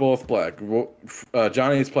are both black.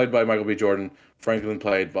 Johnny is played by Michael B. Jordan. Franklin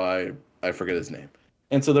played by, I forget his name.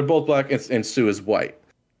 And so they're both black, and Sue is white.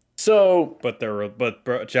 So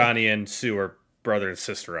But Johnny and Sue are brother and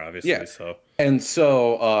sister, obviously. Yeah. So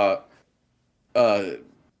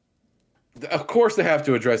of course they have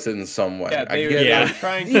to address it in some way. Yeah, I they, get they're it.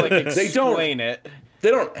 trying to like They don't- explain it.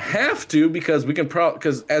 they don't have to because we can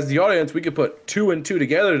because as the audience we could put 2 and 2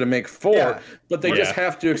 together to make 4, but they just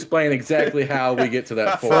have to explain exactly how we get to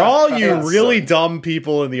that 4. For all you really dumb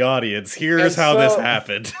people in the audience, here's how this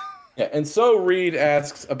happened. Yeah, and so Reed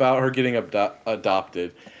asks about her getting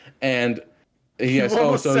adopted, and he asks,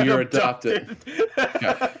 "Oh, so you're adopted?"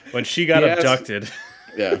 Yeah. When she got abducted.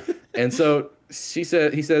 Yeah, and so he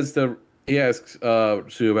asks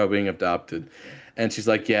Sue about being adopted, and she's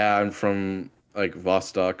like, "Yeah, I'm from like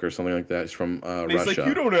Vostok or something like that. She's from Russia." He's like,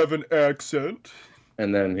 "You don't have an accent."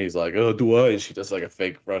 And then he's like, "Oh, do I?" And she does like a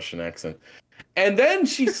fake Russian accent. And then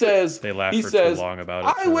she says, "They laughed for too long about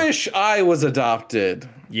it." I wish I was adopted.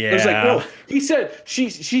 Yeah. It's like, no. He said, she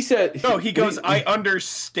said. No, he goes, I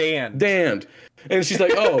understand. Dan. And she's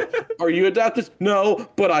like, "Oh, are you adopted?" "No,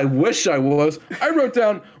 but I wish I was." I wrote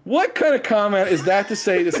down, what kind of comment is that to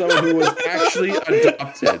say to someone who was actually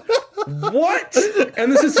adopted? What?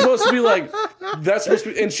 And this is supposed to be like, that's supposed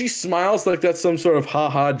to be, and she smiles like that's some sort of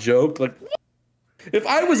ha-ha joke. Like, what? If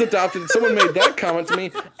I was adopted and someone made that comment to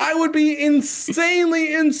me, I would be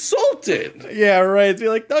insanely insulted. Yeah, right. Be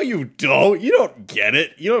like, no, you don't. You don't get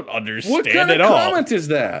it. You don't understand what kind at of all. comment is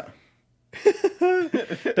that?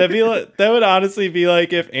 That would honestly be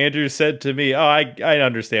like if Andrew said to me, "Oh, I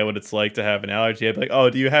understand what it's like to have an allergy." I'd be like, "Oh,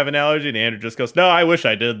 do you have an allergy?" And Andrew just goes, "No, I wish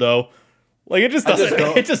I did though." Like it just doesn't.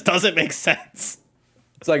 It just doesn't make sense.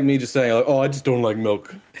 It's like me just saying, like, "Oh, I just don't like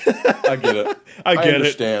milk." I get it. I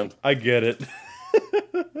understand. I get it.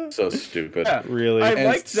 So stupid. Yeah. Really. I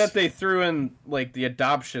liked that they threw in like the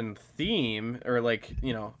adoption theme or like,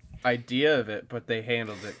 you know, idea of it, but they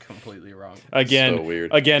handled it completely wrong. Again, so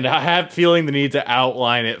weird. Again, I have feeling the need to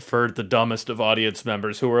outline it for the dumbest of audience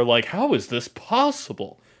members who are like, "How is this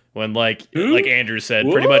possible?" When like Andrew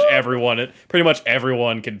said, pretty much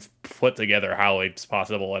everyone can put together how it's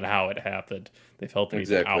possible and how it happened. They felt the need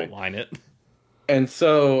to outline it. And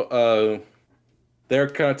so they're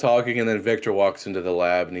kind of talking, and then Victor walks into the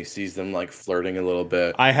lab, and he sees them like flirting a little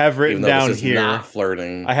bit. I have written down here. Not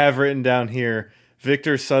flirting. I have written down here.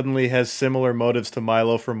 Victor suddenly has similar motives to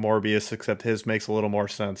Milo from Morbius, except his makes a little more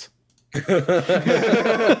sense.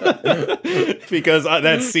 Because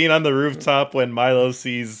that scene on the rooftop when Milo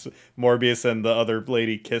sees Morbius and the other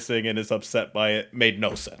lady kissing and is upset by it made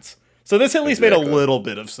no sense. So this at least made a little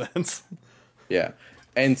bit of sense. Yeah,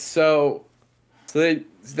 and then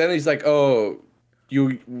he's like, "Oh,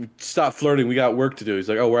 you stop flirting. We got work to do." He's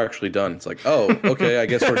like, "Oh, we're actually done." It's like, "Oh, okay, I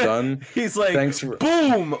guess we're done." He's like,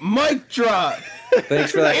 boom, mic drop.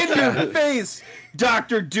 Thanks for that. In your face,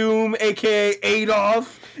 Dr. Doom, aka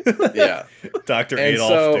Adolf. Yeah, Dr.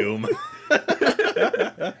 Adolf Doom.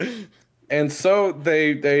 And so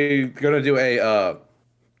they gonna do a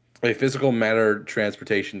physical matter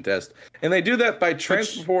transportation test, and they do that by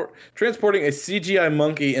transporting a CGI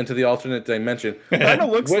monkey into the alternate dimension, Kind of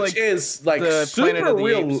looks which like is like the super Planet of the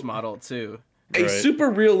real Apes model too. A super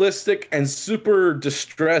realistic and super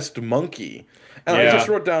distressed monkey. And I just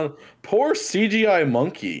wrote down, poor CGI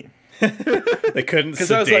monkey. They couldn't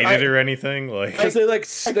sedate it or anything. Like, because they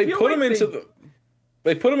put him into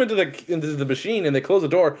the machine, and they close the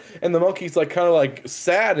door, and the monkey's like kind of like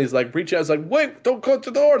sad. And he's like reach out, it's like, "Wait, don't close the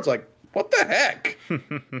door." It's like, what the heck?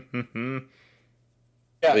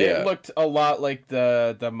 It looked a lot like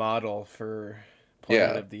the model for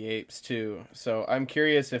Planet of the Apes too. So I'm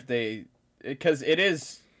curious if because it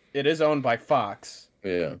is owned by Fox.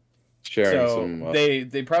 Yeah. Sharing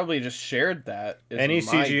they probably just shared that. Any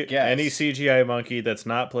CGI monkey that's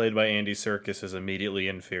not played by Andy Serkis is immediately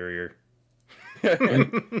inferior.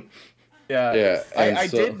 Yeah. I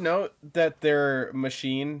did note that their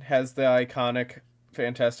machine has the iconic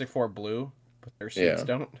Fantastic Four blue, but their suits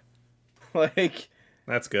don't. Like,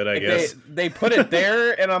 that's good, I guess. They put it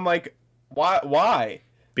there, and I'm like, why?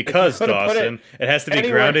 Because Dawson, it has to be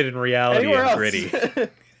grounded in reality and gritty.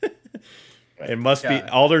 It must be,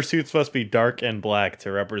 all their suits must be dark and black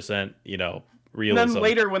to represent, realism. And then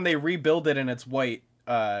later when they rebuild it and it's white,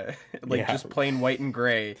 just plain white and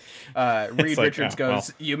gray, Reed Richards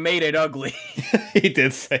goes, "You made it ugly." He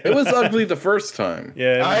did say it was ugly the first time.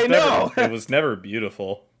 Yeah, I know. It was never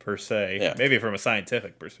beautiful, per se. Yeah. Maybe from a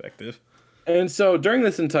scientific perspective. And so during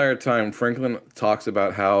this entire time, Franklin talks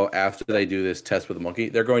about how after they do this test with the monkey,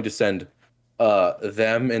 they're going to send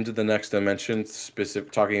them into the next dimension,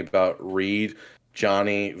 talking about Reed,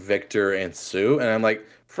 Johnny, Victor, and Sue. And I'm like,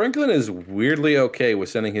 Franklin is weirdly okay with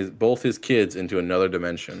sending both his kids into another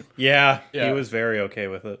dimension. Yeah, he was very okay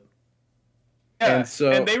with it. Yeah,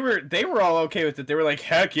 and they were all okay with it. They were like,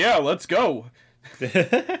 "Heck yeah, let's go."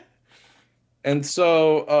 And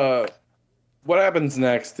so what happens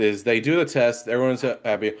next is they do the test. Everyone's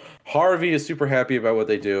happy. Harvey is super happy about what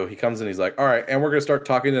they do. He comes in. He's like, "All right, and we're gonna start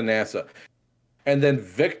talking to NASA." And then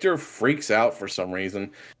Victor freaks out for some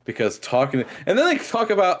reason because talking. And then they talk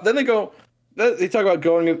about. Then they go. They talk about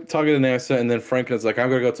going talking to NASA, and then Franklin's like, "I'm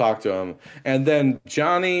gonna go talk to him." And then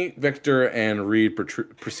Johnny, Victor, and Reed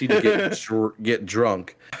proceed to get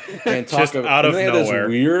drunk and talk Just out of and they have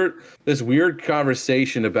nowhere. this weird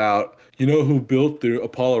conversation about who built the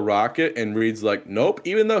Apollo rocket, and Reed's like, "Nope,"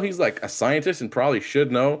 even though he's like a scientist and probably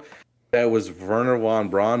should know that it was Werner von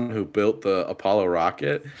Braun who built the Apollo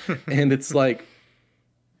rocket, and it's like,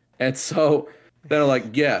 and so. They're like,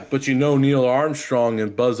 yeah, but Neil Armstrong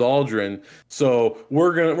and Buzz Aldrin, so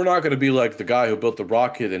we're not gonna be like the guy who built the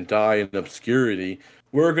rocket and die in obscurity.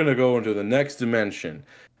 We're gonna go into the next dimension.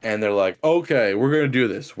 And they're like, okay, we're gonna do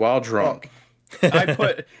this while drunk.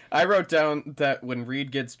 I wrote down that when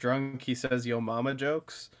Reed gets drunk, he says "Yo mama"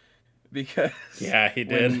 jokes because Yeah, he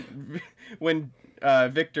did. When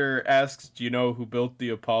Victor asks, "Do you know who built the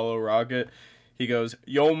Apollo rocket?" He goes,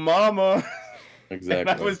 "Yo mama."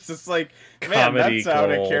 Exactly. And I was just like, man, Comedy that's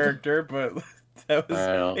out of gold. character, but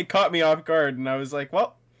it caught me off guard, and I was like,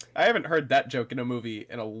 well, I haven't heard that joke in a movie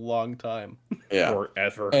in a long time. Yeah.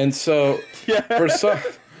 Forever. And so Yeah.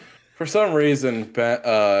 for some reason,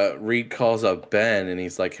 Reed calls up Ben, and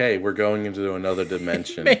he's like, "Hey, we're going into another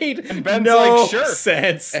dimension." Made Ben's no like, "Sure."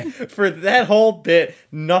 sense for that whole bit.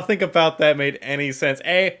 Nothing about that made any sense.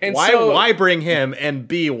 A, And why so- why bring him? And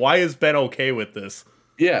B, why is Ben okay with this?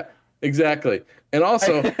 Yeah, exactly. And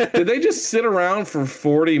also, did they just sit around for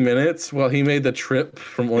 40 minutes while he made the trip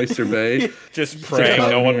from Oyster Bay? Just praying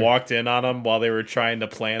come no one here. walked in on him while they were trying to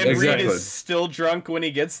plan And this. Exactly. Reed is still drunk when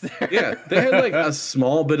he gets there. Yeah, they had like a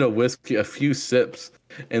small bit of whiskey, a few sips,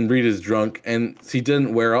 and Reed is drunk, and he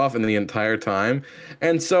didn't wear off in the entire time.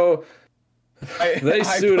 And so they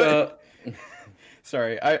suit up.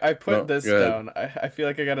 Sorry, I put No, this go ahead. down. I feel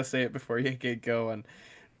like I gotta say it before you get going.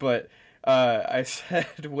 But I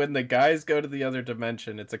said when the guys go to the other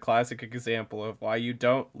dimension, it's a classic example of why you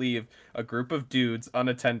don't leave a group of dudes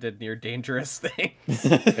unattended near dangerous things.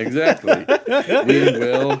 Exactly. We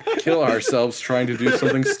will kill ourselves trying to do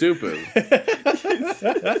something stupid.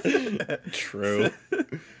 True.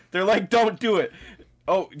 They're like, don't do it.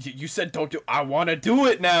 Oh, you said don't do it. I want to do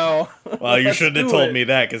it now. Well, you Let's shouldn't have do told it. me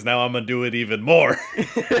that, because now I'm gonna do it even more.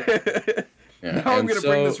 Yeah, Now I'm and going to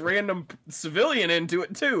bring so this random civilian into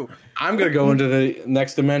it too. I'm gonna go into the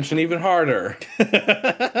next dimension even harder.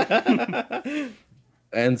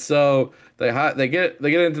 And so they get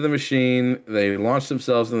into the machine, they launch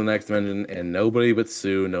themselves in the next dimension, and nobody but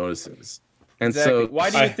Sue notices. And Exactly. so Why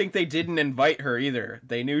do you think they didn't invite her either?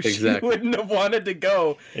 They knew Exactly. she wouldn't have wanted to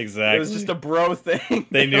go. Exactly. It was just a bro thing.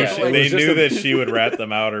 They knew Yeah, it they was just knew a- that she would rat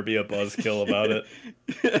them out or be a buzzkill about it.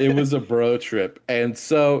 it was a bro trip. And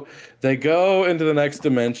so they go into the next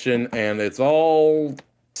dimension, and it's all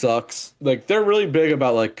sucks. Like, they're really big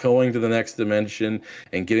about like going to the next dimension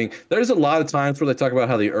and getting. There's a lot of times where they talk about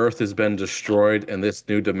how the Earth has been destroyed, and this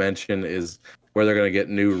new dimension is where they're going to get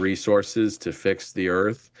new resources to fix the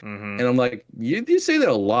Earth. Mhm. And I'm like, you say that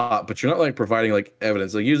a lot, but you're not like providing like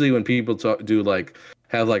evidence. Like, usually when people do like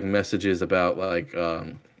have like messages about like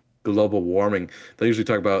global warming, they usually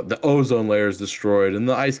talk about the ozone layer is destroyed and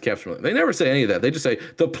the ice caps. They never say any of that. They just say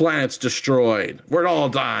the planet's destroyed. We're all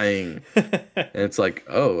dying. And it's like,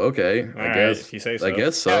 oh, okay. I right, guess if you say I so.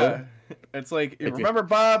 guess so. Yeah. It's like, remember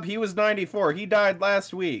Bob? He was 94. He died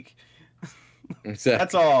last week. Exactly.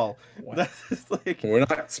 That's all. That's like, We're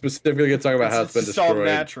not specifically going to talk about how it's been just all destroyed.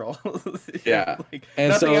 natural. Yeah. Like, And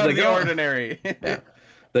nothing so out they of the go- ordinary. Yeah.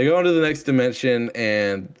 They go into the next dimension,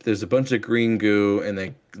 and there's a bunch of green goo, and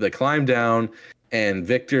they climb down, and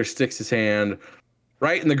Victor sticks his hand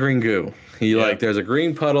right in the green goo. There's a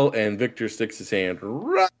green puddle, and Victor sticks his hand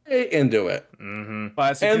right into it. Mm-hmm.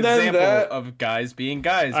 Classic And then example that- of guys being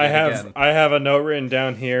guys. I yet have again. I have a note written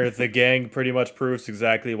down here. The gang pretty much proves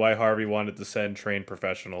exactly why Harvey wanted to send trained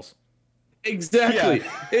professionals. Exactly.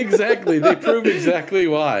 Exactly. They prove exactly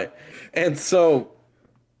why. And so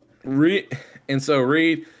Reed, and so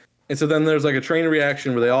then there's like a train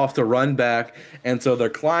reaction where they all have to run back, and so they're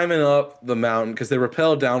climbing up the mountain because they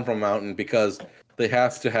rappel down from a mountain because they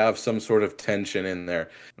have to have some sort of tension in there.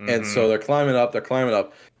 And so they're climbing up.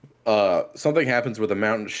 Something happens where the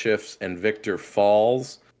mountain shifts and Victor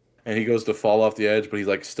falls, and he goes to fall off the edge, but he's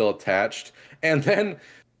like still attached. And then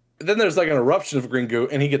there's like an eruption of green goo,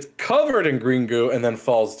 and he gets covered in green goo and then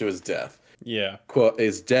falls to his death. Yeah. Quote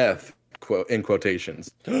in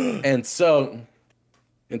quotations. and so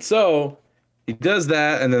he does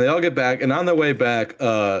that, and then they all get back, and on their way back,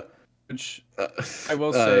 Which I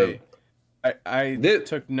will say, I This,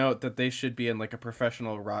 took note that they should be in like a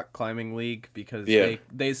professional rock climbing league because Yeah.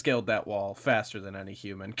 they scaled that wall faster than any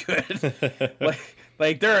human could.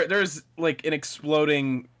 like there's like an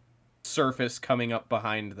exploding surface coming up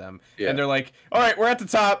behind them, Yeah. and they're like, "All right, we're at the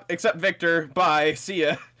top, except Victor. Bye, see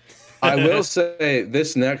ya." I will say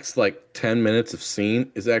this next like 10 minutes of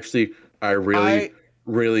scene is actually I really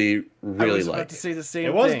I was like about to say the same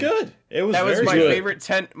It was thing. good. It was That was very my good. favorite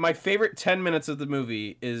 10. My favorite 10 minutes of the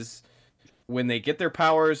movie is when they get their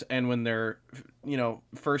powers and when they're,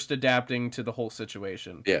 first adapting to the whole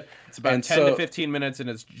situation. Yeah. It's about And 10 to 15 minutes, and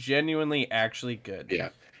it's genuinely actually good. Yeah.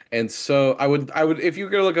 And so I would if you're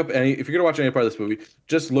gonna if you're gonna watch any part of this movie,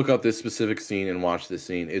 just look up this specific scene and watch this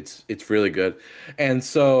scene. It's really good. And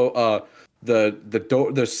so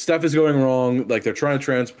the stuff is going wrong, like they're trying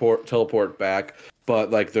to teleport back,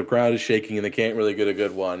 but like the ground is shaking and they can't really get a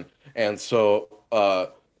good one. And so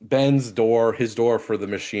Ben's his door for the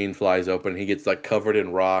machine flies open. He gets like covered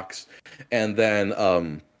in rocks, and then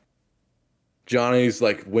Johnny's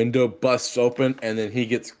like window busts open, and then he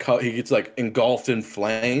gets like engulfed in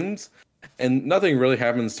flames, and nothing really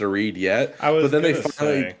happens to Reed yet. But then they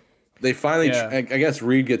finally Yeah. I guess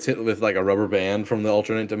Reed gets hit with like a rubber band from the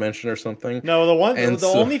alternate dimension or something. No, the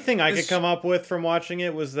so- only thing I could come up with from watching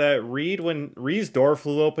it was that when Reed's door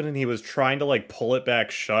flew open and he was trying to like pull it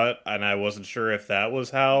back shut, and I wasn't sure if that was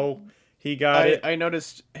how he got it. I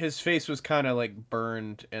noticed his face was kind of like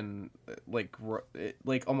burned and like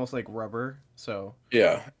almost like rubber. So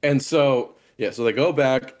Yeah, and so so they go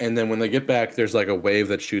back, and then when they get back, there's like a wave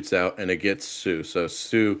that shoots out, and it gets Sue. So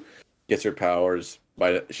Sue gets her powers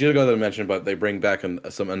she doesn't go to the dimension, but they bring back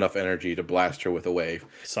enough energy to blast her with a wave,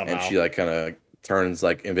 Somehow. and she like kind of turns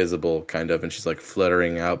like invisible, kind of, and she's like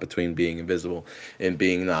fluttering out between being invisible and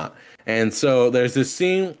being not. And so there's this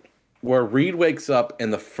scene where Reed wakes up,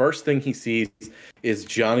 and the first thing he sees is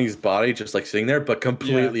Johnny's body just like sitting there, but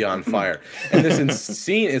completely on fire. And this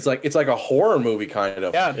scene is like it's like a horror movie kind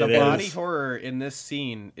of. yeah, the It body is. horror in this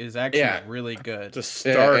scene is actually really good. Just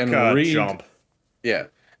stark and Reed- jump. Yeah.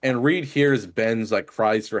 And Reed hears Ben's like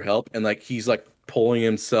cries for help, and like he's like pulling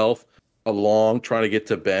himself along trying to get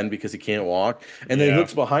to Ben because he can't walk. And then he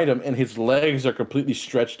looks behind him, and his legs are completely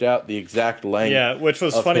stretched out the exact length. Yeah, which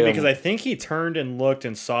was of funny him. because I think he turned and looked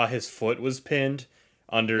and saw his foot was pinned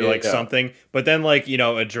under Yeah. something, but then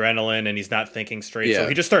adrenaline and he's not thinking straight, so Yeah.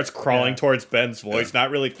 he just starts crawling towards Ben's voice, not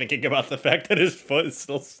really thinking about the fact that his foot is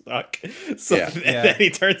still stuck. So and then he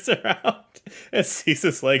turns around and sees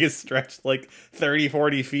his leg is stretched like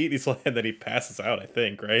 30-40 feet. And then he passes out, I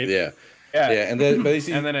think, right? Yeah. And then but he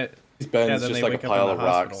sees and then it Ben's then just they like a wake up pile in of the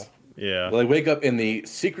rocks. hospital. Yeah. Well, they wake up in the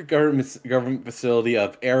secret government facility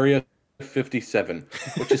of Area 57,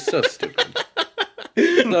 which is so stupid.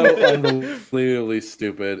 So unbelievably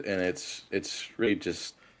stupid, and it's really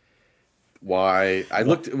just why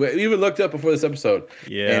we even looked up before this episode.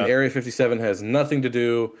 Yeah. And Area 57 has nothing to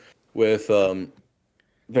do with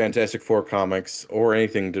Fantastic Four comics or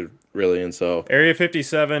anything to really, and so Area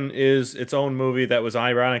 57 is its own movie that was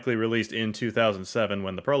ironically released in 2007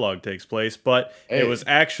 when the prologue takes place, but it was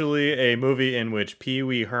actually a movie in which Pee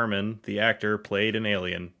Wee Herman, the actor, played an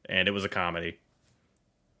alien, and it was a comedy.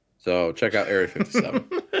 So check out Area 57.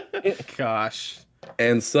 Gosh.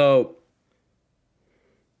 And so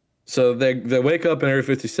they wake up in Area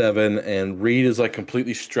 57, and Reed is like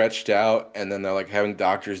completely stretched out, and then they're like having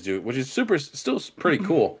doctors do it, which is still pretty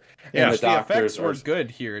cool. Yeah, and The effects were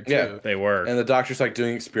good here too. Yeah. They were. And the doctor's like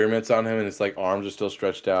doing experiments on him, and his like arms are still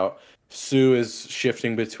stretched out. Sue is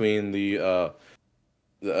shifting between the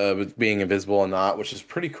being invisible and not, which is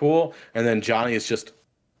pretty cool. And then Johnny is just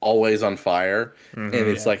always on fire, and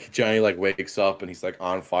it's like Johnny like wakes up and he's like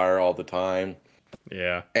on fire all the time.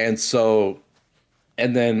 Yeah. And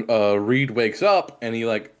then Reed wakes up, and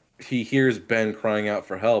he hears Ben crying out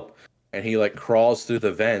for help, and he like crawls through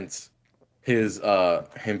the vents.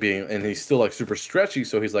 And he's still like super stretchy,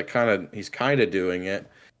 so he's kind of doing it.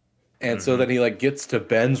 And so then he like gets to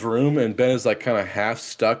Ben's room, and Ben is like kind of half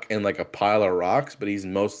stuck in like a pile of rocks, but he's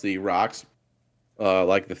mostly rocks,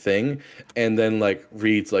 like the Thing. And then like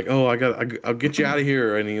Reed's like, "Oh, I'll get you out of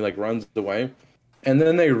here," and he like runs away. And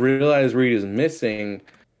then they realize Reed is missing,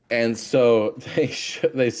 and so they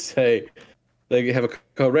say they have a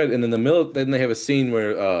code red, and then they have a scene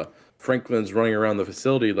where Franklin's running around the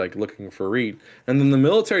facility like looking for Reed, and then the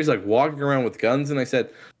military's like walking around with guns, and I said,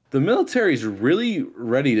 the military's really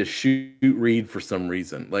ready to shoot Reed for some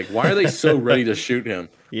reason. Like, why are they so ready to shoot him?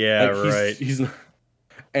 Yeah, like, right. He's not...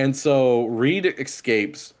 And so Reed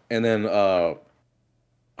escapes, and then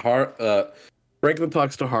Franklin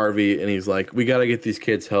talks to Harvey, and he's like, "We got to get these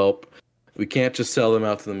kids help." We can't just sell them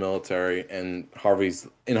out to the military. And Harvey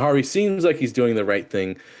seems like he's doing the right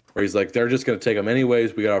thing, where he's like, they're just going to take them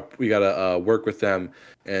anyways. We gotta work with them,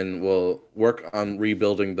 and we'll work on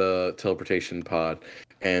rebuilding the teleportation pod,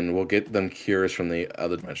 and we'll get them cures from the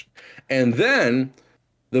other dimension. And then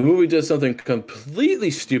the movie does something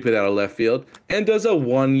completely stupid out of left field and does a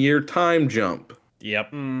 1 year time jump.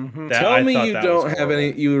 Yep. Mm-hmm. Tell me you don't have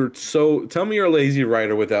any. Tell me you're a lazy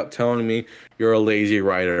writer without telling me you're a lazy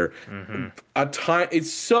writer. Mm-hmm.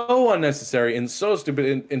 It's so unnecessary and so stupid.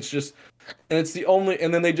 And it's the only.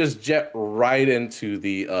 And then they just jet right into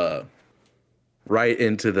the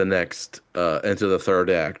next into the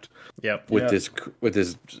third act. Yep. With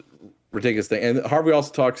this ridiculous thing. And Harvey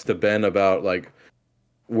also talks to Ben about like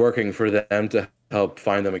working for them to help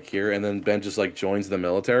find them a cure, and then Ben just like joins the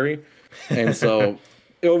military. And so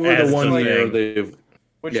over the 1 year they've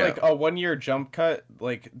like a 1 year jump cut,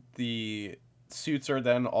 like the suits are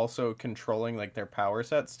then also controlling like their power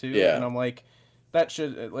sets too. Yeah. And I'm like, that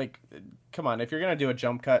should like, come on, if you're gonna do a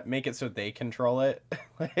jump cut, make it so they control it.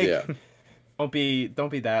 Don't be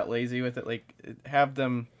that lazy with it. Like, have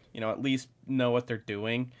them, at least know what they're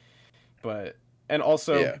doing. And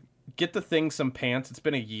also get the Thing some pants. It's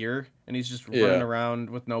been a year and he's just running around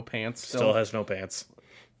with no pants. Still has no pants.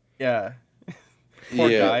 Yeah. Poor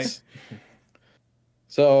guy.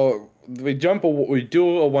 So we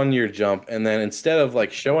do a 1 year jump, and then instead of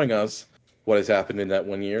like showing us what has happened in that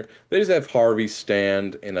 1 year, they just have Harvey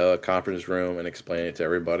stand in a conference room and explain it to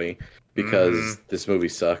everybody because this movie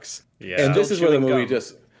sucks. Yeah. And this is where the movie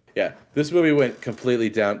this movie went completely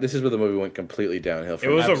down. This is where the movie went completely downhill.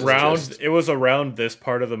 It was around this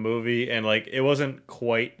part of the movie, and like it wasn't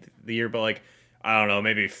quite the year, but like I don't know,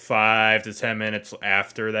 maybe 5 to 10 minutes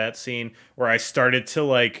after that scene where I started to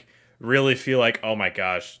like really feel like, oh my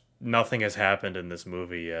gosh, nothing has happened in this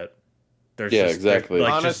movie yet. Exactly.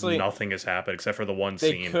 Honestly, just nothing has happened except for the one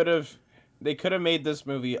scene. They could have made this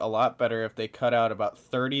movie a lot better if they cut out about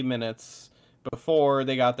 30 minutes before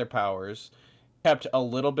they got their powers. Kept a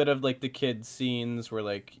little bit of like the kid scenes where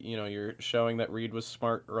like you're showing that Reed was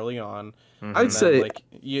smart early on. I'd say like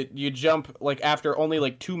you jump like after only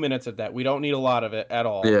like 2 minutes of that. We don't need a lot of it at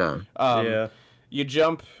all. You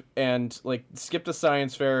jump and like skip the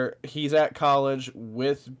science fair. He's at college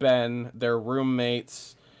with Ben. They're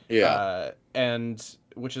roommates. And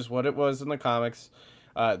which is what it was in the comics.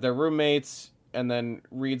 They're roommates, and then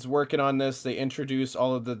Reed's working on this. They introduce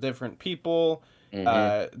all of the different people.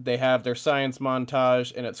 They have their science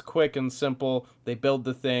montage, and it's quick and simple. They build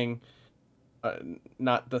the thing,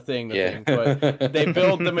 not the thing, but they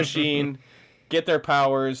build the machine, get their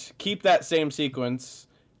powers, keep that same sequence,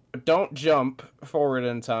 but don't jump forward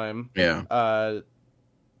in time.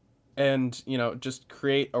 And just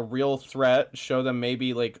create a real threat. Show them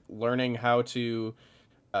maybe like learning how to,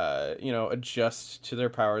 adjust to their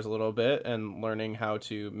powers a little bit, and learning how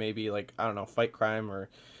to maybe like I don't know, fight crime or.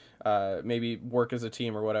 Maybe work as a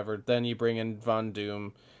team or whatever. Then you bring in Von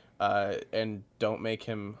Doom, and don't make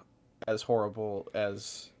him as horrible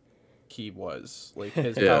as he was. Like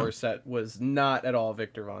his power set was not at all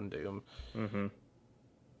Victor Von Doom.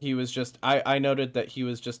 He was just. I noted that he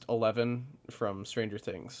was just 11 from Stranger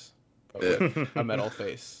Things, with a metal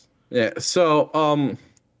face. Yeah. So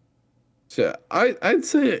I'd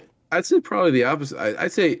say probably the opposite.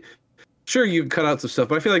 I'd say. Sure, you cut out some stuff,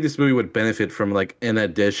 but I feel like this movie would benefit from like an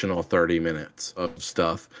additional 30 minutes of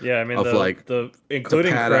stuff. Yeah, I mean, the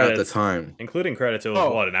including pad credits, out the time. Including credits, it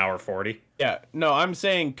was an hour 40. Yeah, no, I'm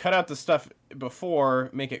saying cut out the stuff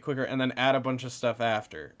before, make it quicker, and then add a bunch of stuff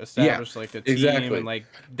after. Establish like the team, and like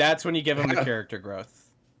that's when you give them the character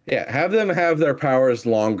growth. Yeah, have them have their powers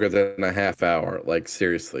longer than a half hour. Like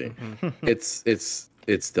seriously,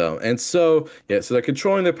 it's dumb. And so they're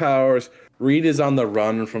controlling their powers. Reed is on the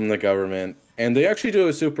run from the government, and they actually do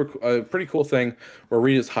a pretty cool thing where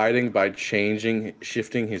Reed is hiding by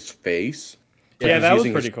shifting his face. Yeah, that was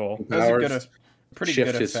pretty cool. That was a pretty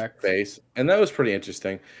good effect. His face, and that was pretty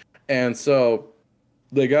interesting. And so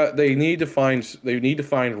they need to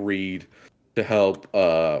find Reed to help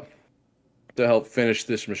finish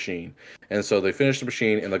this machine. And so they finish the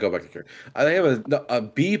machine and they go back to care. They have a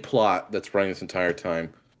B plot that's running this entire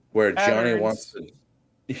time where Johnny wants to.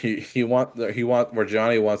 Where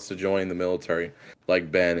Johnny wants to join the military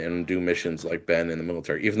like Ben and do missions like Ben in the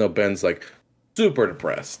military, even though Ben's like super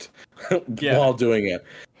depressed while doing it.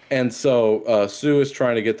 And so Sue is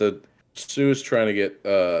trying to get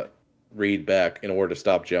Reed back in order to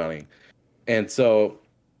stop Johnny. And so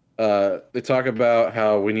they talk about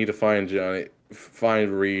how we need to find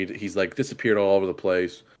Reed. He's like disappeared all over the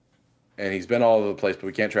place, and he's been all over the place, but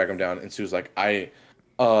we can't track him down. And Sue's like,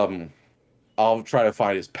 I'll try to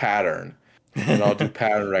find his pattern. and I'll do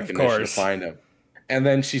pattern recognition to course. find him. And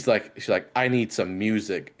then she's like, I need some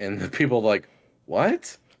music, and the people are like,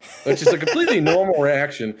 what? Which is a completely normal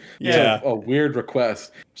reaction Yeah. to a weird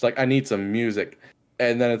request. She's like, I need some music,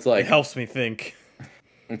 and then it's It like, helps me think.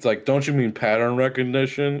 it's like, don't you mean pattern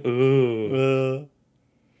recognition? Ugh.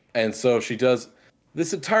 And so she does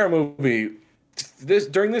this entire movie.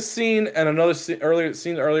 During this scene and another scene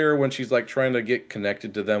earlier when she's like trying to get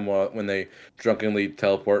connected to them when they drunkenly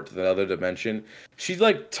teleport to the other dimension, she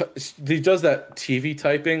like she does that TV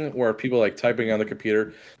typing where people like typing on the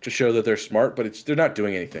computer to show that they're smart, but they're not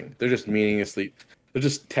doing anything. They're just meaninglessly. They're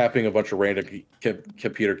just tapping a bunch of random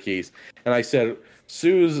computer keys. And I said,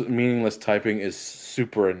 Sue's meaningless typing is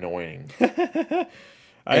super annoying.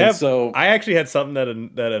 I actually had something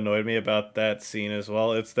that annoyed me about that scene as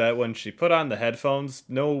well. It's that when she put on the headphones,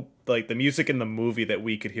 the music in the movie that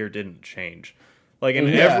we could hear didn't change. Like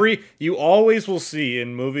you always will see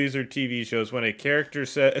in movies or TV shows when a character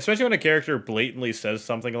especially when a character blatantly says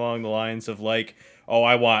something along the lines of like, "Oh,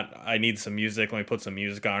 I need some music. Let me put some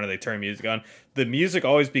music on," or they turn music on. The music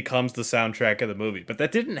always becomes the soundtrack of the movie, but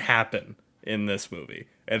that didn't happen in this movie,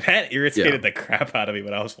 and that irritated the crap out of me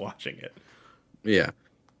when I was watching it. Yeah.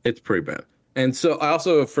 It's pretty bad. And so I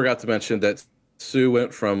also forgot to mention that Sue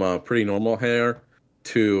went from pretty normal hair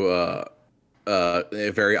to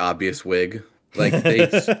a very obvious wig. Like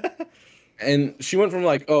and she went from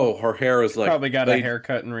like, oh, her hair was like probably got a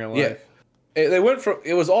haircut in real life. Yeah, they went from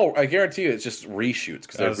it was all. I guarantee you, it's just reshoots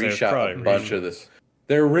because they reshot a bunch of this.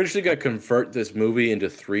 They're originally going to convert this movie into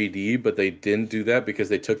 3D, but they didn't do that because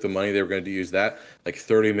they took the money they were going to use that like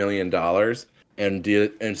 $30 million. And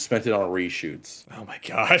spent it on reshoots. Oh my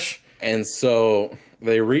gosh! And so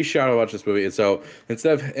they reshot a bunch of this movie. And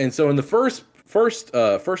so in the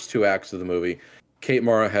first two acts of the movie, Kate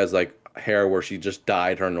Mara has like hair where she just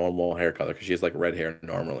dyed her normal hair color because she has like red hair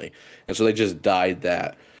normally, and so they just dyed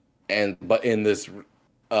that. But in this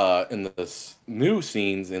new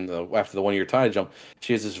scenes after the 1 year time jump,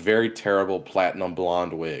 she has this very terrible platinum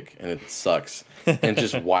blonde wig, and it sucks. And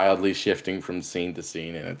just wildly shifting from scene to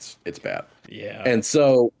scene, and it's bad. Yeah. And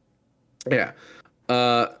so,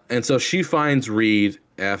 and so she finds Reed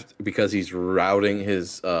because he's routing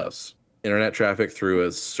his internet traffic through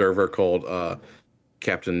a server called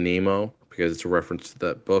Captain Nemo, because it's a reference to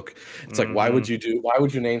that book. It's like, why would you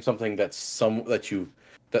name something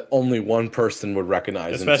that only one person would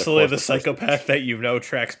recognize? Especially the psychopath that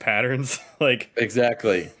tracks patterns. Like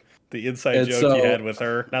exactly. The inside joke you had with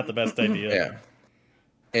her, not the best idea. Yeah.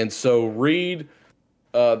 And so Reed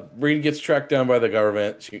gets tracked down by the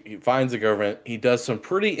government. He finds the government. He does some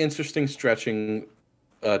pretty interesting stretching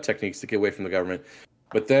techniques to get away from the government.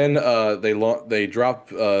 But then they drop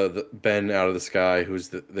Ben out of the sky.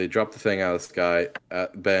 They drop the thing out of the sky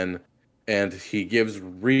at Ben, and he gives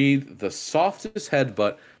Reed the softest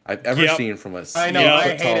headbutt I've ever seen from a I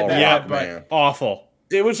hated that man. Awful.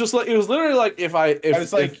 It was literally like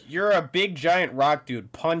you're a big giant rock dude,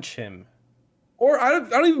 punch him. Or I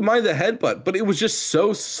don't even mind the headbutt, but it was just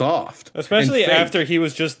so soft. Especially after he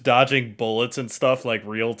was just dodging bullets and stuff like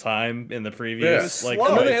real time in the previous. And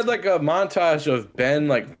then they had like a montage of Ben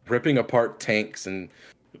like ripping apart tanks and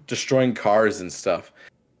destroying cars and stuff.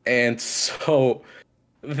 And so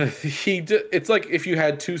it's like if you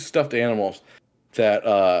had two stuffed animals that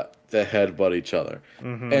headbutt each other.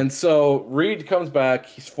 Mm-hmm. And so Reed comes back.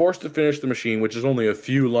 He's forced to finish the machine, which is only a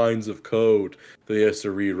few lines of code that he has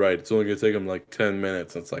to rewrite. It's only going to take him like 10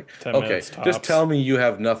 minutes. And it's like, okay, just tell me you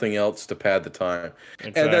have nothing else to pad the time.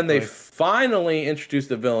 Exactly. And then they finally introduce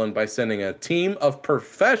the villain by sending a team of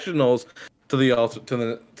professionals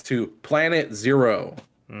to Planet Zero.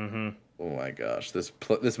 Mm-hmm. Oh my gosh, this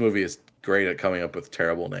movie is great at coming up with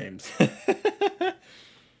terrible names.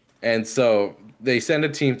 And so they send a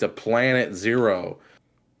team to Planet Zero,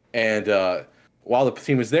 and while the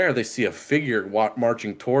team is there, they see a figure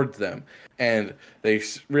marching towards them, and they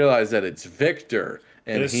realize that it's Victor.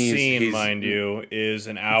 And this scene, mind you, is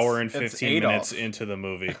an hour and 15 minutes into the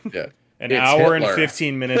movie. Yeah, an hour and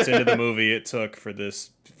 15 minutes into the movie it took for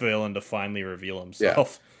this villain to finally reveal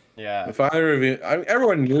himself. Yeah. If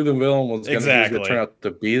everyone knew the villain was going to turn out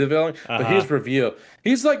to be the villain, but his reveal,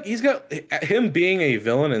 he's got him being a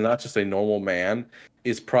villain and not just a normal man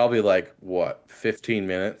is probably like what 15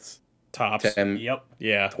 minutes tops. 20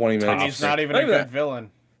 minutes. And he's not even a good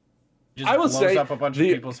villain. Just blows up a bunch of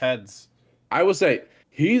people's heads. I would say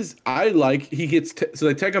So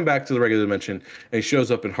they take him back to the regular dimension, and he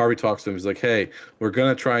shows up, and Harvey talks to him. He's like, "Hey, we're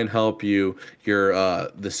gonna try and help you. Your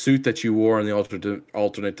the suit that you wore in the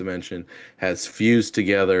alternate dimension has fused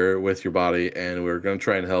together with your body, and we're gonna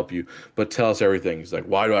try and help you. But tell us everything." He's like,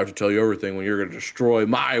 "Why do I have to tell you everything when you're gonna destroy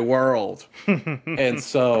my world?" And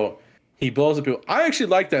so he blows up people. I actually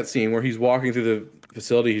like that scene where he's walking through the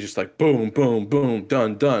facility. He's just like, boom, boom, boom,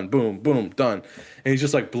 done, done, boom, boom, done. And he's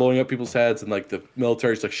just like blowing up people's heads, and like the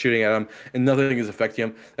military's like shooting at him, and nothing is affecting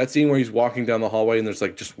him. That scene where he's walking down the hallway, and there's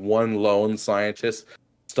like just one lone scientist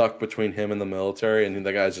stuck between him and the military, and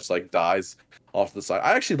the guy just like dies off to the side.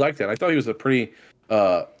 I actually liked that. I thought he was a pretty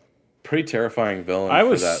terrifying villain.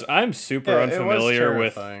 I'm super unfamiliar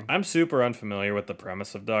with the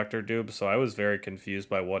premise of Doctor Doom, so I was very confused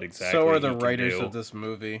by what exactly. So are the writers of this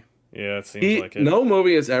movie. Yeah, it seems like it.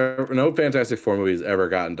 No Fantastic Four movie has ever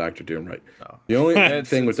gotten Doctor Doom right. Oh. The only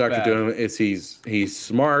thing with Doctor Doom is he's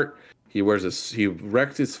smart. He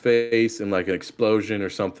wrecked his face in like an explosion or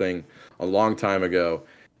something a long time ago,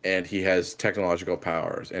 and he has technological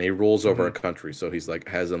powers, and he rules over a country, so he's like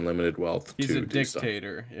has unlimited wealth. He's a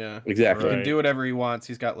dictator. Yeah, exactly. He can do whatever he wants.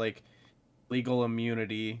 He's got like legal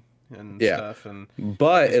immunity and stuff, and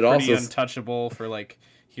but it also untouchable for like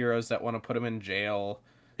heroes that want to put him in jail.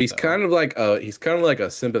 He's kind of like a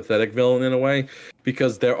sympathetic villain in a way,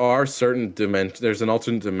 because there are certain dimensions. There's an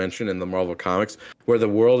alternate dimension in the Marvel comics where the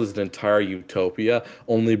world is an entire utopia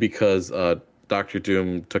only because Doctor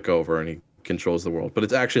Doom took over and he controls the world. But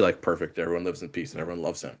it's actually like perfect. Everyone lives in peace and everyone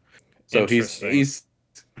loves him. So he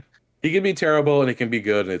can be terrible and he can be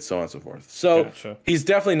good, and it's so on and so forth. So he's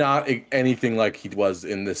definitely not anything like he was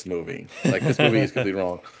in this movie. Like this movie is completely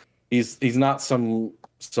wrong. He's not some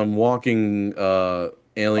walking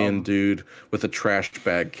alien dude with a trash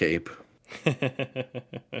bag cape.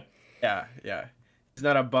 Yeah. He's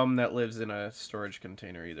not a bum that lives in a storage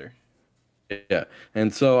container either. Yeah,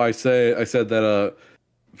 and so I said that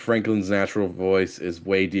Franklin's natural voice is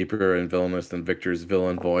way deeper and villainous than Victor's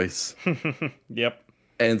villain voice. Yep.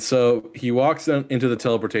 And so he walks into the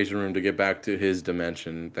teleportation room to get back to his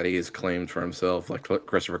dimension that he has claimed for himself, like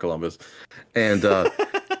Christopher Columbus. And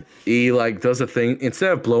he like does a thing.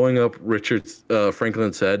 Instead of blowing up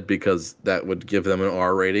Franklin's head, because that would give them an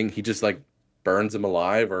R rating, he just like burns him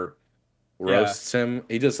alive or roasts him.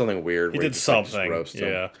 He did something weird. He did something. Roast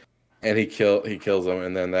him. And he kills him,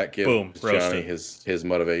 and then that gives Johnny his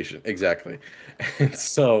motivation. Exactly. And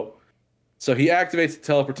so he activates the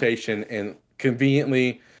teleportation, and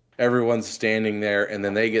conveniently everyone's standing there, and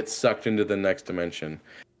then they get sucked into the next dimension.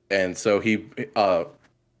 And so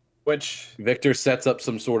Victor sets up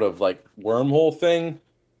some sort of like wormhole thing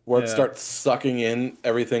where it starts sucking in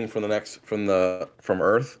everything from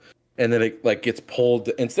Earth, and then it like gets pulled,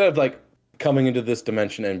 instead of like coming into this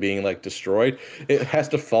dimension and being like destroyed, it has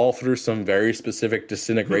to fall through some very specific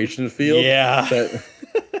disintegration field that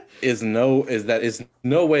is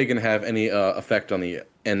no way going to have any effect on the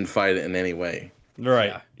end fight in any way.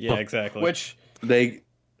 Right. Yeah, exactly. Which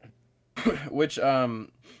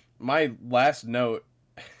my last note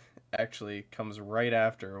actually comes right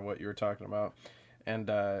after what you were talking about, and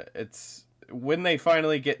it's when they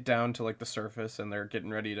finally get down to like the surface and they're getting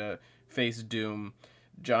ready to face Doom.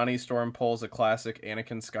 Johnny Storm pulls a classic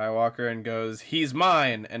Anakin Skywalker and goes, "He's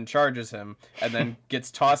mine," and charges him, and then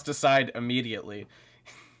gets tossed aside immediately.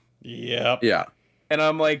 Yep. Yeah. And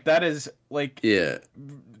I'm like, that is like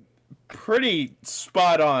pretty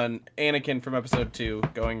spot on Anakin from episode 2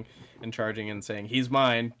 going and charging and saying, "He's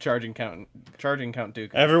mine," charging Count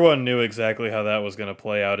Dooku. Everyone knew exactly how that was going to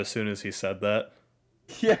play out as soon as he said that.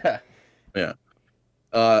 Yeah. Yeah.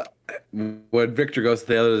 When Victor goes to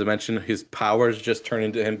the other dimension, his powers just turn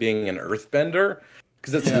into him being an earthbender,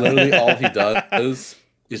 because that's literally all he does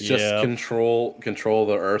is just control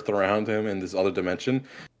the earth around him in this other dimension.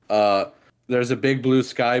 There's a big blue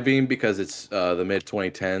sky beam because it's the mid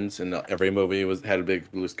 2010s, and every movie had a big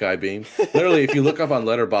blue sky beam. Literally, if you look up on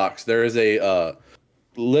Letterboxd, there is a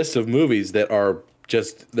list of movies that are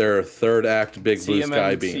just their third act big blue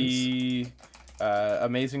sky beams.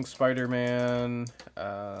 Amazing Spider-Man.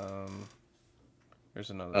 There's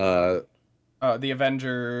another. The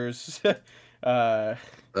Avengers.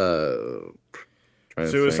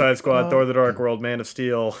 Suicide Squad, Thor: The Dark World, Man of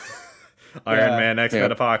Steel, Iron Man,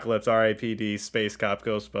 X-Men Apocalypse, R.I.P.D., Space Cop,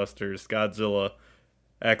 Ghostbusters, Godzilla,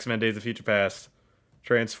 X-Men Days of Future Past,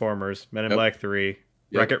 Transformers, Men in Black 3,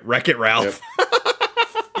 Wreck-It Ralph.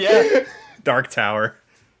 Dark Tower.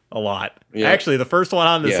 A lot. Actually, the first one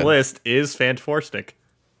on this list is Fant4stic.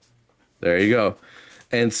 There you go.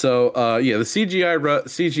 And so, the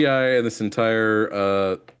CGI in this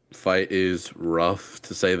entire fight is rough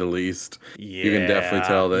to say the least. Yeah, You can definitely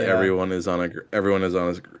tell that yeah. everyone is on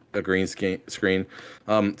a green screen.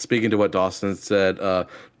 Speaking to what Dawson said,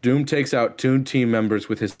 Doom takes out two team members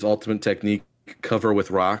with his ultimate technique, cover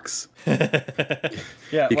with rocks.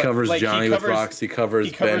 Yeah, He covers Johnny with covers, rocks. He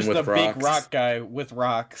covers Ben with the rocks. big rock guy with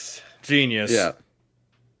rocks. Genius. Yeah.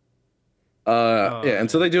 And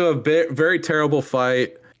so they do a very terrible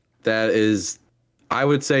fight that is, I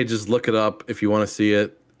would say, just look it up if you want to see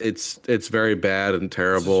it. It's very bad and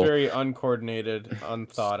terrible. It's very uncoordinated,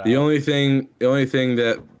 unthought out. The only thing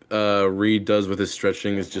that Reed does with his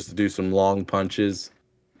stretching is just to do some long punches.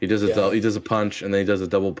 He does a punch and then he does a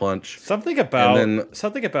double punch. Something about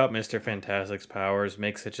Mr. Fantastic's powers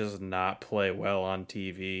makes it just not play well on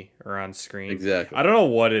TV or on screen. Exactly. I don't know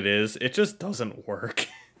what it is. It just doesn't work.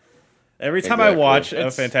 Every time I watch a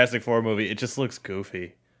Fantastic Four movie, it just looks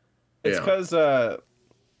goofy. It's because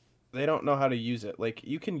they don't know how to use it. Like,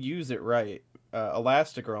 you can use it right.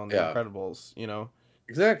 Elastigirl in The Incredibles, you know?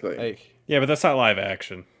 Exactly. Like, yeah, but that's not live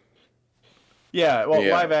action. Yeah, well,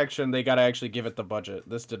 live action, they gotta actually give it the budget.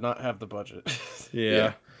 This did not have the budget.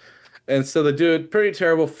 Yeah. And so they do a pretty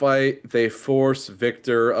terrible fight. They force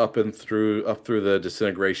Victor up through the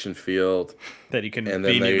disintegration field that he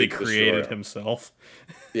conveniently created himself.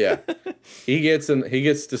 Yeah. He gets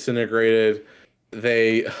disintegrated.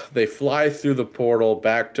 They fly through the portal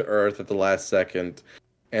back to Earth at the last second,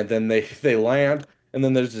 and then they land, and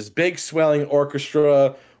then there's this big swelling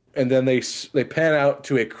orchestra. And then they pan out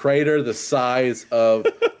to a crater the size of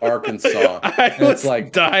Arkansas. I was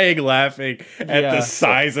dying laughing at the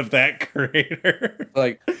size of that crater.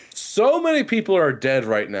 Like, so many people are dead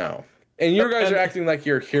right now. And you guys are acting like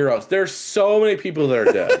you're heroes. There's so many people that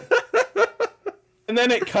are dead. And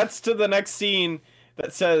then it cuts to the next scene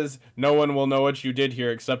that says, "No one will know what you did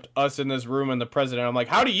here except us in this room and the president." I'm like,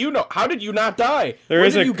 how do you know? How did you not die? Where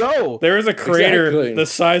did you go? There is a crater the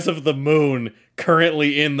size of the moon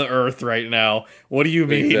currently in the Earth right now. What do you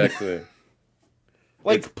mean? Exactly.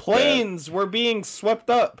 Like, planes were being swept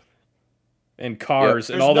up. And cars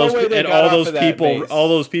and all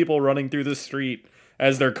those people running through the street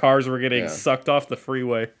as their cars were getting sucked off the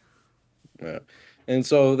freeway. Yeah. And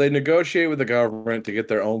so they negotiate with the government to get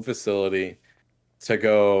their own facility to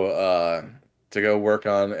go work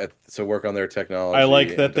on their technology. I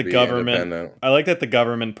like that the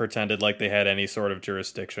government pretended like they had any sort of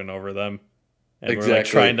jurisdiction over them. And we're like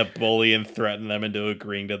trying to bully and threaten them into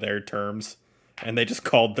agreeing to their terms. And they just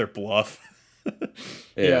called their bluff.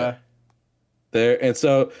 Yeah. And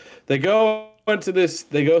so they go through this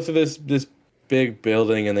big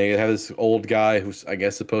building, and they have this old guy who's, I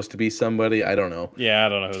guess, supposed to be somebody. I don't know. Yeah, I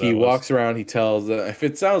don't know who He walks around, he tells if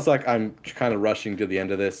it sounds like I'm kind of rushing to the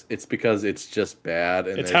end of this, it's because it's just bad.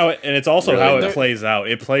 And it's also how it plays out.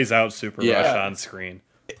 It plays out super rushed on screen.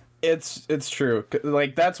 It's true.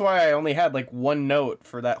 Like, that's why I only had like one note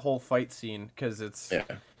for that whole fight scene, because it's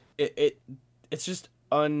just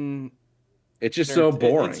it's just so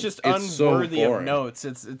boring. It's just unworthy of notes.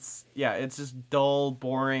 It's just dull,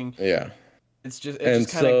 boring. Yeah. It just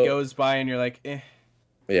kind of goes by, and you're like, eh.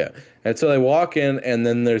 Yeah. And so they walk in, and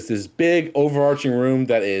then there's this big overarching room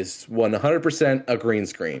that is 100% a green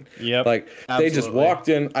screen. Yep. Like, they just walked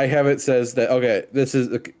in. I have it says that, okay, this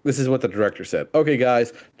is what the director said. Okay,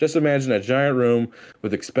 guys, just imagine a giant room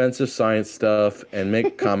with expensive science stuff and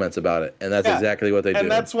make comments about it. And that's exactly what they do.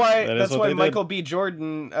 And that's why Michael B.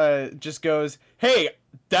 Jordan just goes, "Hey,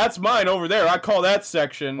 that's mine over there. I call that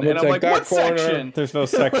section." And I'm like, what section? There's no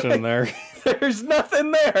section there. There's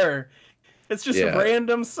nothing there. It's just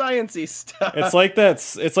random sciencey stuff. It's like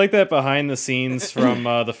that behind the scenes from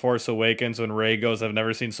The Force Awakens when Rey goes, "I've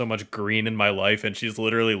never seen so much green in my life," and she's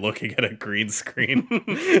literally looking at a green screen.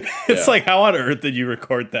 It's like, how on earth did you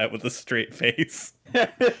record that with a straight face? Yeah.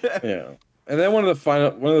 And then one of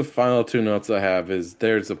the final two notes I have is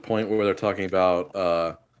there's a point where they're talking about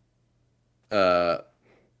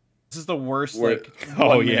this is the worst. Where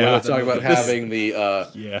they're talking about having the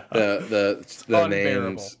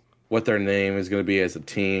names. What their name is going to be as a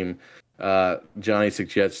team. Johnny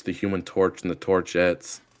suggests the Human Torch and the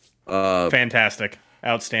Torchettes. Fantastic.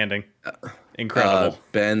 Outstanding. Incredible.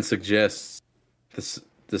 Ben suggests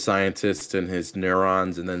the scientist and his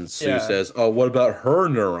neurons, and then Sue says, "Oh, what about her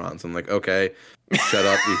neurons?" I'm like, okay, shut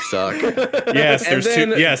up, you suck.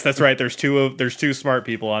 Yes, that's right. There's two smart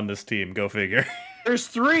people on this team. Go figure. There's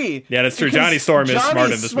three. Yeah, that's true. Johnny Storm is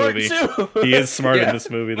smart in this movie. He is smart in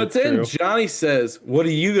this movie. But then Johnny says, "What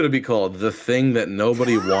are you going to be called? The thing that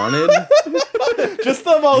nobody wanted?" Just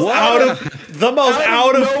the most The most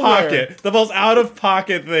Out of out of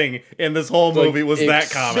pocket thing in this whole movie was that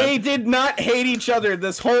comment. They did not hate each other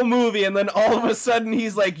this whole movie, and then all of a sudden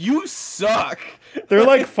he's like, "You suck." They're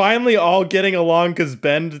like finally all getting along because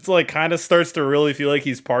Ben kind of starts to really feel like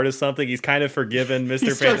he's part of something. He's kind of forgiven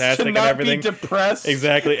Mr. Fantastic and everything. Be depressed.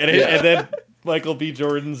 Exactly, and then Michael B.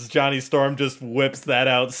 Jordan's Johnny Storm just whips that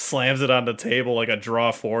out, slams it on the table like a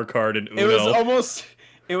draw 4 card in Uno.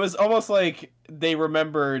 It was almost like they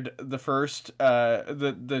remembered the first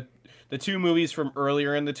the two movies from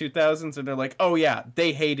earlier in the 2000s, and they're like, oh yeah,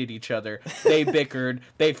 they hated each other, they bickered,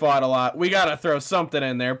 they fought a lot, we gotta throw something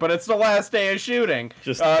in there, but it's the last day of shooting,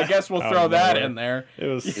 I guess we'll throw that in there. It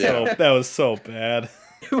was that was so bad.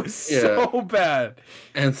 It was so bad.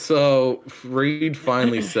 And so Reed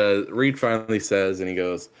finally says, and he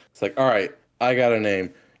goes, it's like, all right, I got a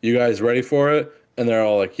name, you guys ready for it? And they're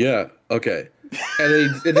all like, yeah, okay.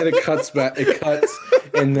 And then it cuts back. It cuts,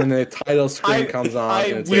 and then the title screen comes on.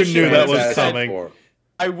 And we knew that was coming.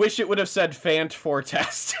 I wish it would have said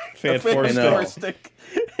Fant4stic. Fant4stic.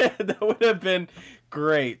 That would have been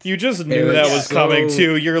great. You just knew that was coming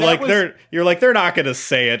too. You're like they're not gonna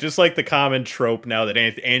say it. Just like the common trope now that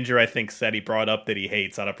Andrew I think said he brought up that he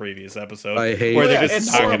hates on a previous episode. I hate where they're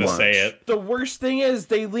just not gonna say it. The worst thing is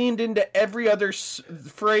they leaned into every other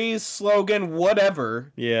phrase, slogan,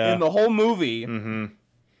 whatever. In the whole movie. Mm-hmm.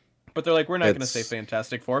 But they're like, we're not going to say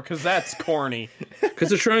Fantastic Four because that's corny. Because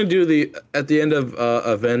they're trying to do at the end of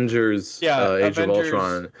Avengers, Age of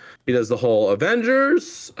Ultron, he does the whole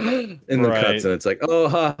Avengers in the cuts, and it's like, oh,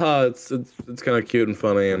 ha ha, it's kind of cute and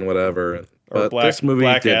funny and whatever. But this movie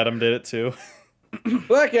Black Adam did it too.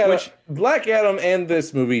 Black Adam and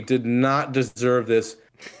this movie did not deserve this.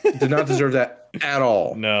 Did not deserve that at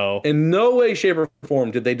all. No. In no way, shape, or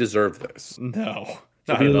form did they deserve this. No.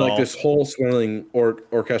 To be like this whole swirling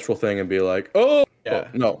orchestral thing and be like,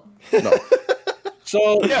 no.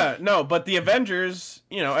 So but the Avengers,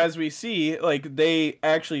 as we see, like they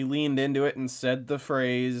actually leaned into it and said the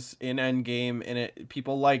phrase in Endgame, and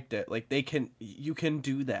people liked it. Like you can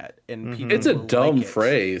do that, and people it's a dumb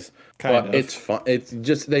phrase, but it's fun. It's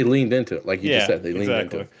just they leaned into it, like you just said. They leaned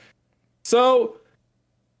into it. So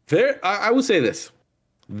I will say this: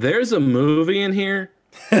 there's a movie in here.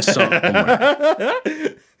 There's a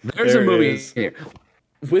movie here.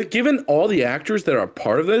 Given all the actors that are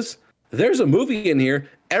part of this, there's a movie in here.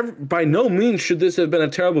 By no means should this have been a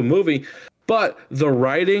terrible movie, but the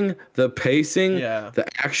writing, the pacing, the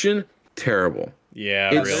action, terrible. Yeah,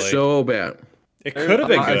 it's so bad. It could have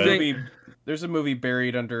been good. There's a movie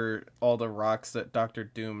buried under all the rocks that Dr.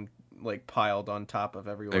 Doom piled on top of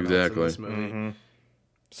everyone else in this movie. Mm-hmm.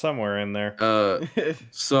 Somewhere in there.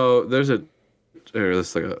 So there's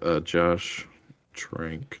that's like a Josh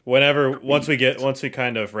Trank. Once we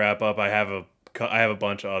kind of wrap up, I have a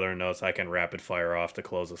bunch of other notes I can rapid fire off to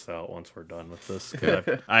close us out once we're done with this.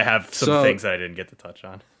 I have some things I didn't get to touch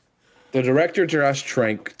on. The director Josh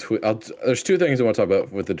Trank. There's two things I want to talk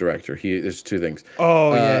about with the director. There's two things.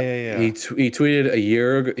 Oh yeah. He tweeted a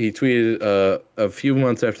year ago. He tweeted a few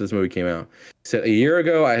months after this movie came out. He said, "A year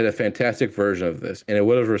ago, I had a fantastic version of this, and it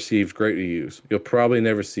would have received great reviews. You'll probably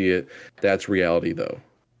never see it. That's reality, though."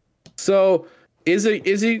 So, is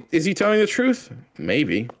he telling the truth?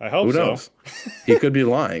 Maybe. I hope Who knows? He could be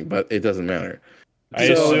lying, but it doesn't matter.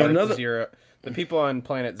 The people on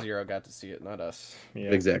Planet Zero got to see it, not us.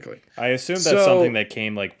 Yeah. Exactly. I assume that's something that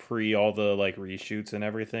came pre all the reshoots and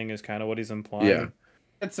everything is kind of what he's implying. Yeah.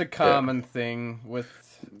 It's a common thing with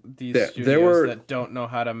these studios that don't know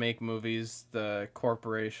how to make movies. The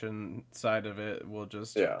corporation side of it will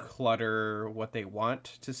just clutter what they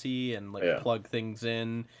want to see and plug things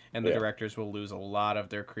in, and the directors will lose a lot of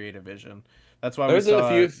their creative vision. That's why we saw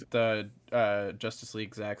the Justice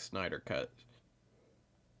League Zack Snyder cut.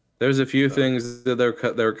 There's a few things that they were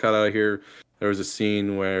cut out of here. There was a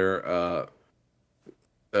scene where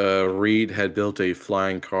Reed had built a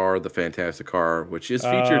flying car, the Fantastic Car, which is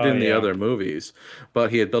featured in the other movies.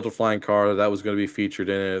 But he had built a flying car that was going to be featured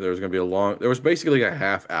in it. There was going to be there was basically a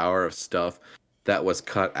half hour of stuff that was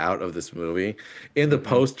cut out of this movie. In the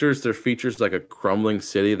posters, there features a crumbling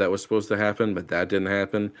city that was supposed to happen, but that didn't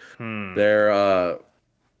happen. There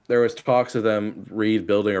was talks of them Reed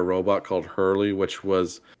building a robot called Hurley, which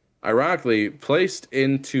was ironically placed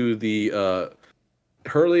into the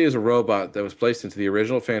Hurley is a robot that was placed into the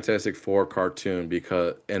original Fantastic Four cartoon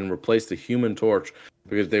and replaced the Human Torch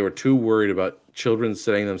because they were too worried about children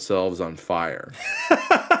setting themselves on fire.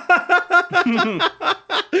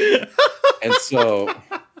 And so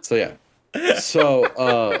yeah. There's a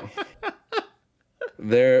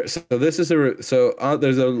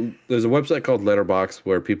website called Letterboxd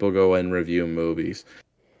where people go and review movies.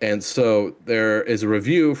 And so there is a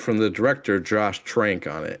review from the director Josh Trank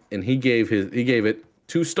on it, and he gave it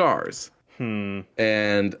 2 stars.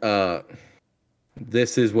 And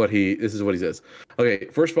this is what he says. Okay,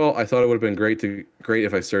 first of all, I thought it would have been great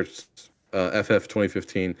if I searched FF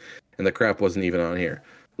 2015 and the crap wasn't even on here.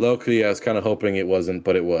 Locally, I was kind of hoping it wasn't,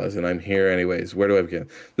 but it was, and I'm here anyways. Where do I begin?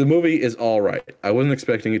 The movie is all right. I wasn't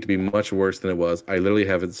expecting it to be much worse than it was. I literally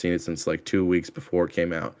haven't seen it since like 2 weeks before it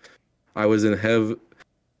came out. I was in heavily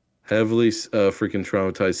freaking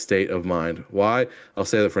traumatized state of mind. Why? I'll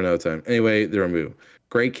say that for another time. Anyway, the review.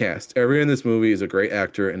 Great cast. Everyone in this movie is a great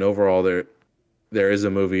actor, and overall, there is a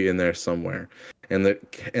movie in there somewhere, and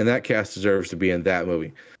that cast deserves to be in that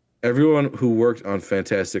movie. Everyone who worked on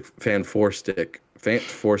Fant4stic.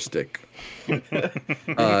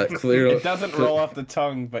 Clearly, it doesn't roll off the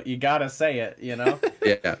tongue, but you gotta say it, you know?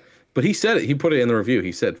 Yeah, but he said it. He put it in the review.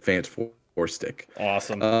 He said Fant4stic.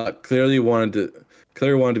 Awesome. Clearly wanted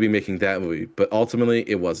to be making that movie, but ultimately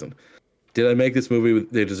it wasn't. Did I make this movie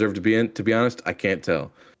they deserve to be in? To be honest, I can't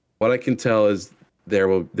tell. What I can tell is there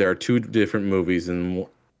are 2 different movies in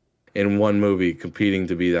one movie competing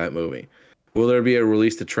to be that movie. Will there be a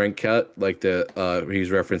release the Trank cut like he's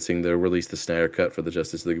referencing the release the Snyder cut for the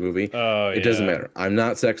Justice League movie? It doesn't matter. I'm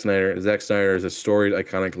not Zack Snyder. Zack Snyder is a storied,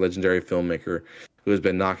 iconic, legendary filmmaker who has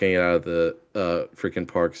been knocking it out of the freaking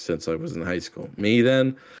park since I was in high school. Me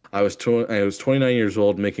then, I was 29 years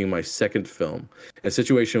old making my second film, a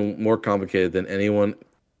situation more complicated than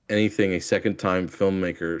anything a second-time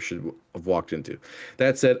filmmaker should have walked into.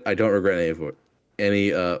 That said, I don't regret any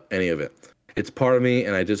of it. It's part of me,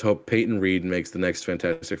 and I just hope Peyton Reed makes the next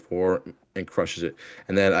Fantastic Four and crushes it,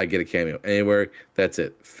 and then I get a cameo. Anyway, that's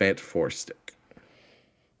it. Fant4stic.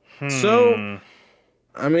 So,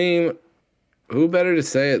 I mean, who better to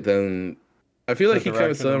say it than? I feel like he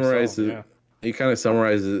kind of summarizes. Yeah. He kind of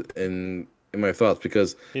summarizes it in my thoughts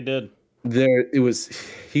because he did. He was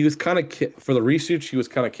kind of for the research. He was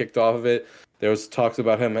kind of kicked off of it. There was talks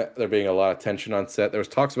about him there being a lot of tension on set. There was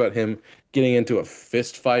talks about him getting into a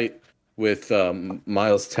fist fight with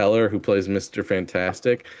Miles Teller, who plays Mr.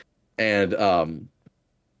 Fantastic, and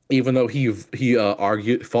even though he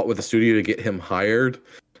fought with the studio to get him hired,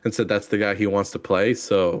 and said that's the guy he wants to play.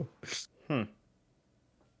 So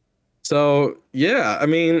yeah, I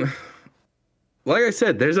mean, like I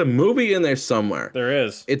said, there's a movie in there somewhere. There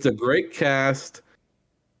is. It's a great cast.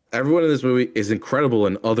 Everyone in this movie is incredible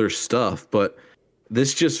in other stuff, but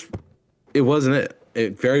it wasn't it.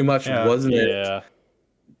 It very much wasn't it.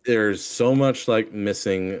 There's so much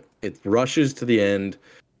missing. It rushes to the end,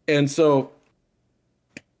 and so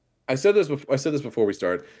I said this before we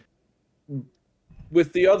started.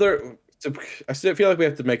 With the other, I feel like we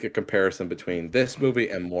have to make a comparison between this movie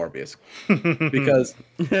and Morbius, because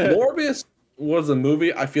Morbius was a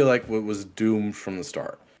movie I feel like was doomed from the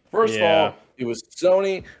start. First of all, it was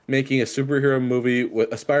Sony making a superhero movie,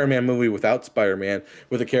 with a Spider-Man movie without Spider-Man,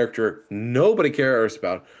 with a character nobody cares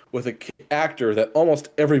about, with an actor that almost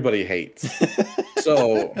everybody hates.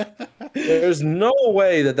 So there's no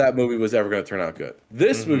way that movie was ever going to turn out good.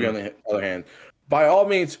 This movie, on the other hand, by all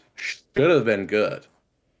means, should have been good.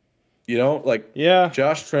 You know,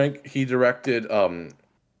 Josh Trank, he directed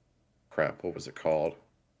what was it called?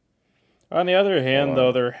 On the other hand,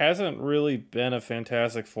 though, there hasn't really been a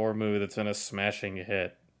Fantastic Four movie that's been a smashing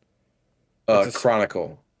hit.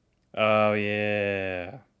 Chronicle. Oh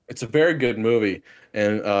yeah, it's a very good movie,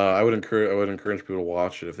 and I would encourage people to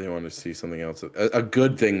watch it if they want to see something else. A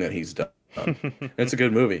good thing that he's done. It's a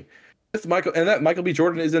good movie. It's Michael B.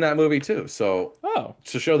 Jordan is in that movie too. So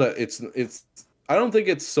to show that it's I don't think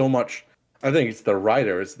it's so much. I think it's the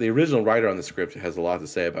writer. It's the original writer on the script has a lot to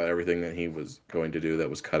say about everything that he was going to do that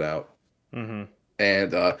was cut out. Mm-hmm.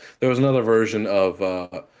 And there was another version of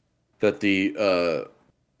that the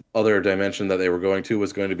other dimension that they were going to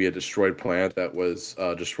was going to be a destroyed planet that was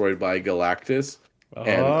destroyed by Galactus.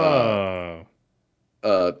 And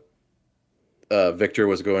Victor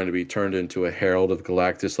was going to be turned into a herald of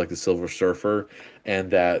Galactus, like the Silver Surfer, and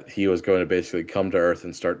that he was going to basically come to Earth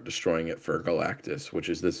and start destroying it for Galactus, which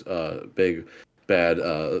is this big bad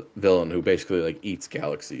villain who basically eats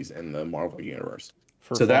galaxies in the Marvel universe.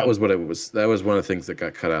 So that was what it was. That was one of the things that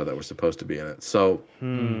got cut out that were supposed to be in it. So,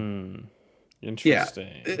 interesting. Yeah,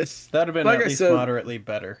 that'd have been at least moderately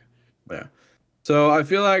better. Yeah. So I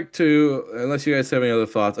feel like unless you guys have any other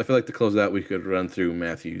thoughts, I feel like to close that we could run through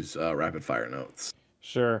Matthew's rapid fire notes.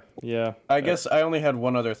 Sure. Yeah. I guess I only had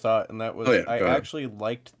one other thought, and that was I actually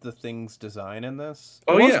liked the Thing's design in this.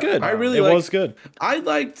 Oh, it was good. It was good. I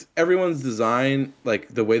liked everyone's design,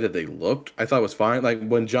 the way that they looked. I thought it was fine.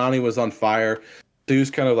 When Johnny was on fire, to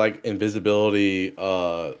use kind of invisibility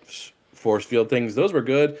force field things. Those were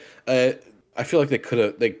good. I feel like they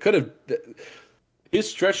could have. His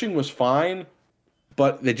stretching was fine,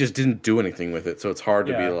 but they just didn't do anything with it. So it's hard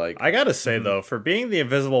to be like. I gotta say though, for being the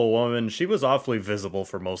Invisible Woman, she was awfully visible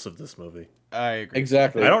for most of this movie. I agree.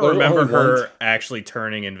 Exactly. I don't There's remember only her one- actually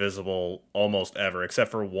turning invisible almost ever,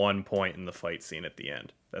 except for one point in the fight scene at the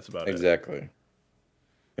end. That's about it. Exactly.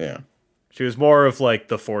 Yeah. She was more of like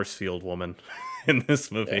the force field woman in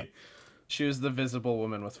this movie. Yeah. She was the visible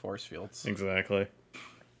woman with force fields. Exactly.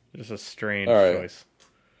 Just a strange All right. choice.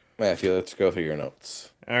 Matthew, let's go through your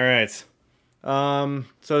notes. All right. So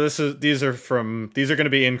these are going to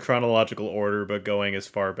be in chronological order, but going as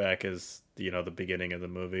far back as the beginning of the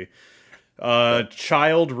movie.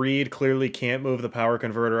 Child Reed clearly can't move the power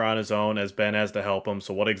converter on his own, as Ben has to help him.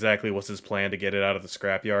 So what exactly was his plan to get it out of the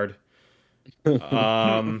scrapyard?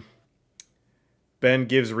 Ben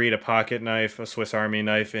gives Reed a pocket knife, a Swiss Army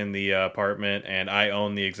knife in the apartment, and I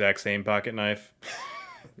own the exact same pocket knife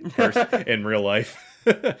in real life.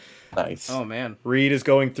 Nice. Oh man. Reed is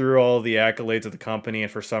going through all the accolades of the company,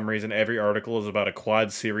 and for some reason every article is about a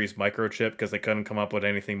quad series microchip because they couldn't come up with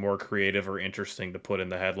anything more creative or interesting to put in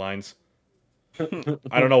the headlines.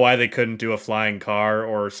 I don't know why they couldn't do a flying car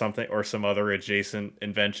or something, or some other adjacent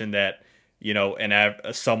invention that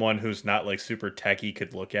someone who's not like super techie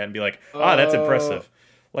could look at and be like, that's impressive.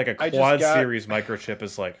 Like a quad series microchip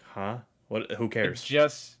is like, huh? What? Who cares?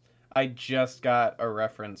 I just got a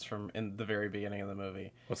reference from in the very beginning of the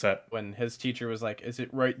movie. What's that? When his teacher was like, "Is it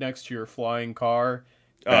right next to your flying car?"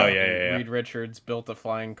 Oh yeah. Reed Richards built a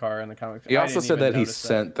flying car in the comics. He also said that he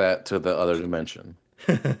sent that to the other dimension.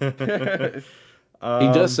 He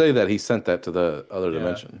does say that he sent that to the other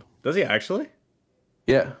dimension. Does he actually?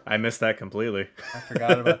 Yeah. I missed that completely. I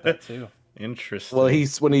forgot about that too. Interesting. Well,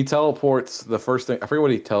 when he teleports, the first thing I forget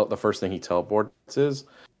what the first thing he teleports is,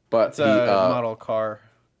 but It's a model car.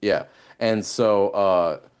 Yeah, and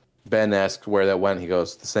so Ben asked where that went. He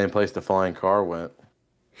goes, the same place the flying car went.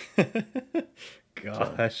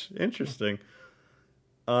 Gosh, interesting.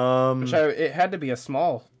 It had to be a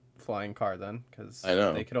small flying car then, because I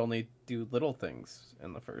know they could only do little things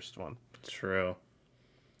in the first one. True.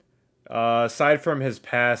 Aside from his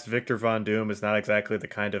past, Victor Von Doom is not exactly the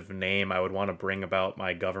kind of name I would want to bring about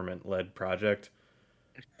my government-led project.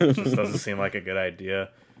 It just doesn't seem like a good idea.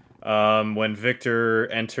 When Victor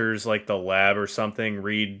enters like the lab or something,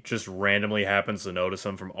 Reed just randomly happens to notice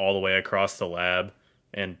him from all the way across the lab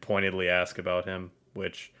and pointedly ask about him,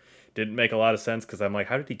 which didn't make a lot of sense because I'm like,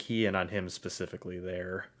 how did he key in on him specifically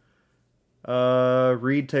there?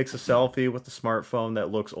 Reed takes a selfie with the smartphone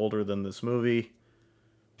that looks older than this movie.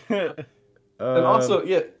 And also,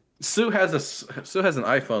 Sue has an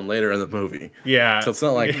iPhone later in the movie. Yeah, so it's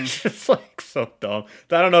not like it's just like so dumb.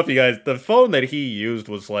 I don't know if you guys. The phone that he used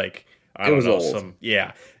was like it was old.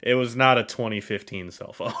 It was not a 2015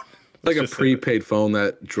 cell phone. Like a prepaid phone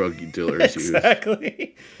that drug dealers use.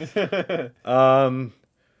 Exactly.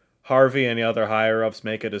 Harvey and the other higher ups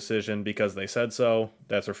make a decision because they said so.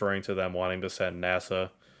 That's referring to them wanting to send NASA.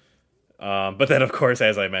 But then, of course,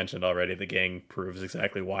 as I mentioned already, the gang proves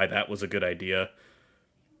exactly why that was a good idea.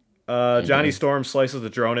 Johnny Storm slices the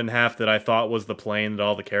drone in half that I thought was the plane that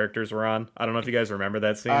all the characters were on. I don't know if you guys remember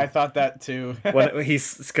that scene. I thought that too.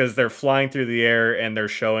 Because they're flying through the air and they're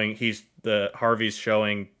showing Harvey's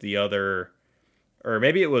showing the other, or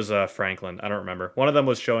maybe it was Franklin. I don't remember. One of them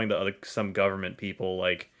was showing some government people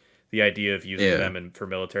like the idea of using them for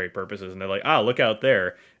military purposes, and they're like, look out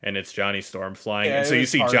there, and it's Johnny Storm flying, and so you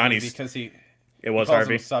see Johnny because it was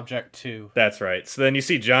Harvey. Subject to. That's right. So then you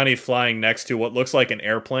see Johnny flying next to what looks like an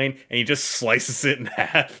airplane, and he just slices it in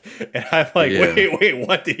half. And I'm like, wait,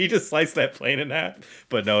 what? Did he just slice that plane in half?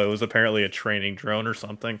 But no, it was apparently a training drone or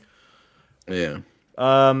something. Yeah.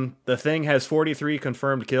 The Thing has 43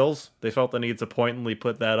 confirmed kills. They felt the need to pointedly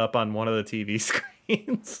put that up on one of the TV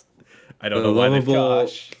screens. I don't know why they...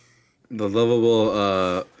 The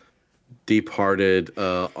lovable, deep-hearted,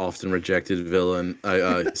 often rejected villain,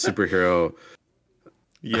 superhero...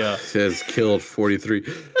 has killed 43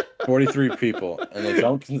 people, and they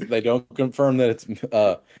don't confirm that it's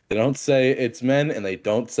they don't say it's men, and they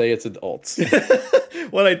don't say it's adults.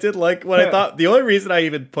 What I thought the only reason I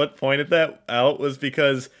even pointed that out was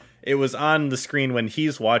because it was on the screen when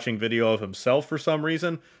he's watching video of himself for some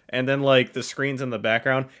reason, and then like the screen's in the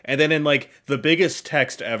background, and then in like the biggest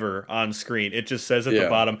text ever on screen, it just says at the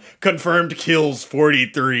bottom, "Confirmed kills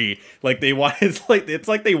 43." Like it's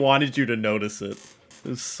like they wanted you to notice it.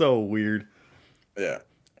 It's so weird. Yeah.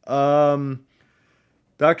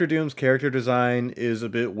 Doctor Doom's character design is a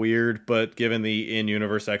bit weird, but given the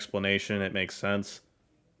in-universe explanation, it makes sense.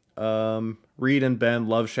 Reed and Ben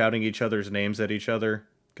love shouting each other's names at each other,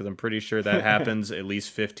 because I'm pretty sure that happens at least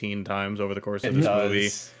 15 times over the course of It this does. movie.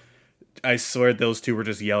 I swear those two were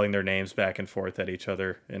just yelling their names back and forth at each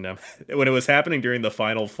other. And when it was happening during the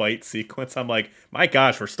final fight sequence, I'm like, my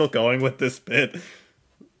gosh, we're still going with this bit.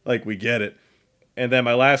 Like, we get it. And then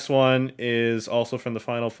my last one is also from the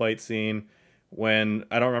final fight scene when,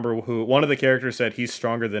 I don't remember who, one of the characters said he's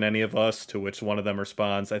stronger than any of us, to which one of them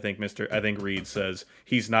responds, I think Reed says,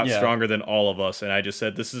 he's not stronger than all of us. And I just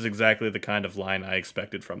said, this is exactly the kind of line I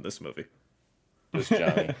expected from this movie. It was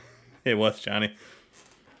Johnny. It was Johnny.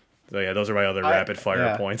 So yeah, those are my other rapid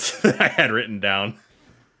fire points that I had written down.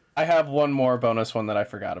 I have one more bonus one that I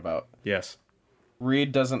forgot about. Yes.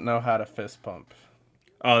 Reed doesn't know how to fist pump.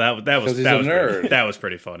 Oh, that was he's a nerd. That was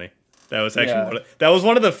pretty funny. That was actually that was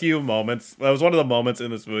one of the few moments. That was one of the moments in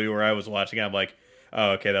this movie where I was watching it, I'm like,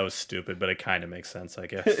 oh, okay, that was stupid, but it kind of makes sense, I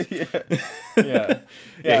guess. Yeah.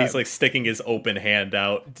 He's like sticking his open hand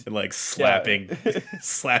out and like slapping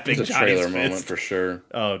It's a Johnny's trailer fist. moment for sure.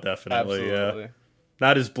 Oh, definitely. Absolutely. Yeah.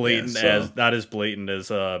 Not as blatant Yeah, so- as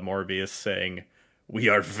Morbius saying, "We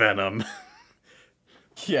are Venom."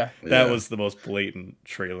 Yeah. That was the most blatant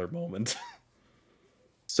trailer moment.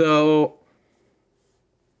 So,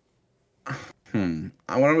 I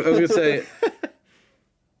was gonna say.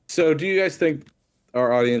 So, do you guys think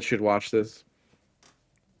our audience should watch this?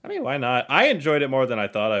 I mean, why not? I enjoyed it more than I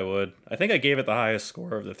thought I would. I think I gave it the highest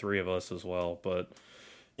score of the three of us as well, but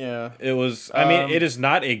Yeah. it was. I mean, it is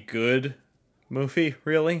not a good movie,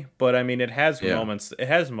 really, but I mean, it has moments. It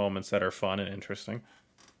has moments that are fun and interesting.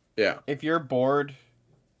 Yeah. If you're bored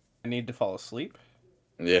and need to fall asleep,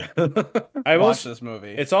 Yeah. watch this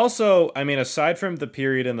movie. It's also, I mean, aside from the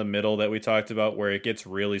period in the middle that we talked about where it gets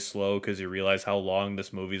really slow because you realize how long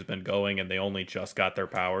this movie's been going and they only just got their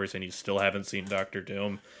powers and you still haven't seen Doctor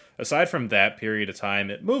Doom. Aside from that period of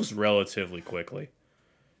time, it moves relatively quickly.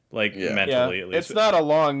 Like, mentally, at least. It's not a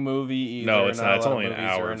long movie either. No, it's not. It's only an movies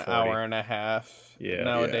hour are and an 40. hour and a half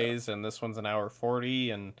nowadays, and this one's an hour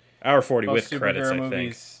 40. And hour 40 most with credits, superhero I think.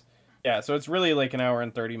 movies, yeah, so it's really like an hour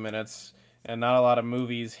and 30 minutes, and not a lot of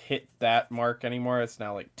movies hit that mark anymore. It's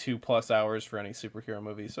now like 2+ hours for any superhero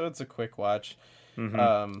movie, so it's a quick watch.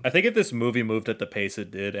 I think if this movie moved at the pace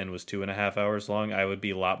it did and was 2.5 hours long, I would be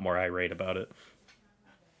a lot more irate about it.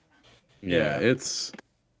 Yeah,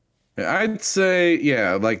 I'd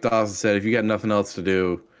say, like Dawson said, if you got nothing else to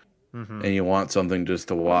do and you want something just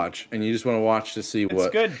to watch, and you just want to watch to see It's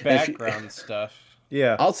good background stuff.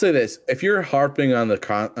 Yeah, I'll say this: if you're harping on the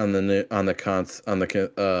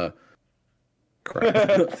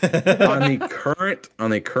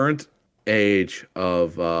current age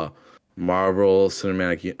of Marvel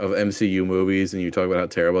cinematic of MCU movies, and you talk about how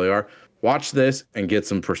terrible they are, watch this and get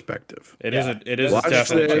some perspective. it is Watch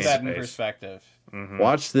definitely this. Put that in change of pace. perspective.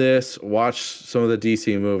 Watch this. Watch some of the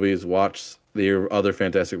DC movies. Watch the other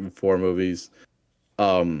Fantastic Four movies,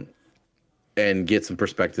 and get some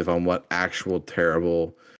perspective on what actual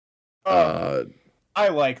terrible. I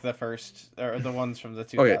like the first, or the ones from the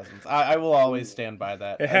 2000s. Okay. I will always stand by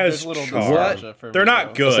that. It has There's little charm. nostalgia for They're me,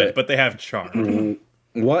 not though. good, but they have charm.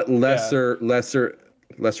 What lesser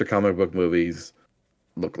comic book movies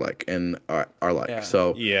look like and are like? Yeah.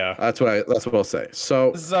 So Yeah. that's what I'll say.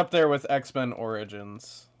 So This is up there with X-Men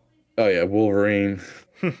Origins. oh yeah, Wolverine.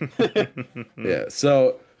 Yeah.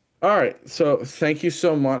 So all right. So thank you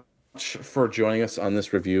so much for joining us on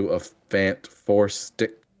this review of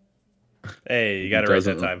Fant4stic. Hey, you got it right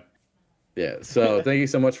that time. Yeah. So thank you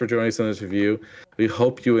so much for joining us on this review. We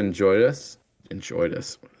hope you enjoyed us.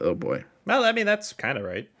 Oh boy. Well, I mean, that's kind of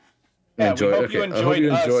right. Yeah, we hope okay, you I hope enjoyed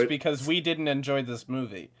you us enjoyed- because we didn't enjoy this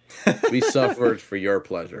movie. We suffered for your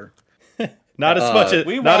pleasure. Not as much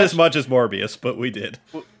as Morbius, but we did.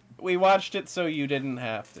 We watched it so you didn't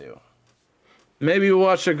have to. Maybe we'll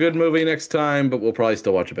watch a good movie next time, but we'll probably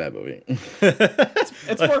still watch a bad movie.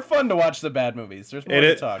 It's more fun to watch the bad movies. There's more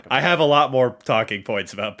to talk about. I have a lot more talking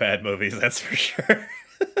points about bad movies, that's for sure.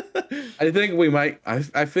 I think we might.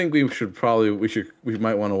 I think we should probably. We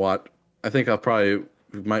might want to watch. I think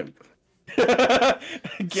we might.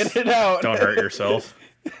 Get it out. Don't hurt yourself.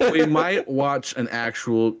 We might watch an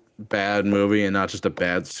actual bad movie and not just a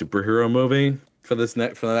bad superhero movie for the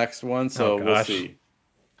next one. So we'll gosh. see.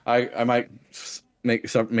 I might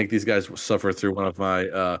make these guys suffer through one of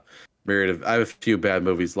my myriad of. I have a few bad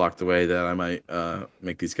movies locked away that I might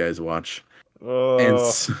make these guys watch.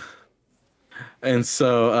 And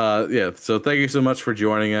so yeah. So thank you so much for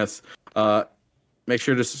joining us. Make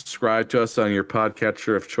sure to subscribe to us on your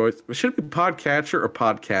podcatcher of choice. Should it be podcatcher or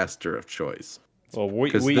podcaster of choice? Well,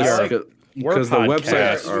 we're We're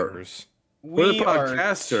podcasters. We the website are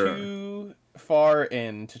podcaster. far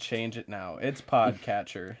in to change it now. It's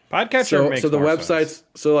Podcatcher. Podcatcher makes so the more websites, sense.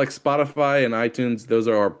 so like Spotify and iTunes, those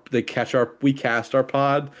are we cast our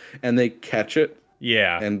pod and they catch it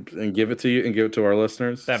Yeah, and give it to you and give it to our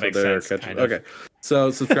listeners. that makes sense. Kind of. Okay.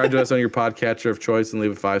 So subscribe to us on your podcatcher of choice and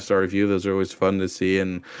leave a 5-star review. Those are always fun to see,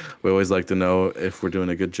 and we always like to know if we're doing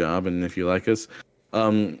a good job and if you like us.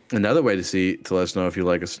 Another way to let us know if you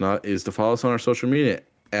like us or not is to follow us on our social media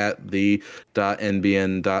at the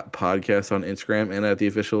 .nbn.podcast on Instagram and at the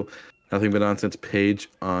official Nothing But Nonsense page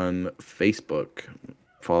on Facebook.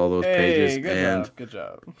 Follow those pages good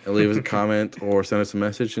job. and leave us a comment or send us a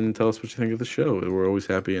message and tell us what you think of the show. We're always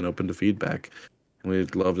happy and open to feedback. And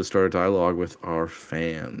we'd love to start a dialogue with our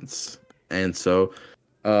fans. And so,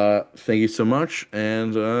 thank you so much,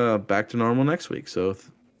 and back to normal next week. So,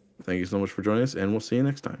 thank you so much for joining us, and we'll see you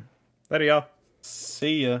next time. Later, y'all.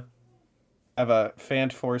 See ya. Have a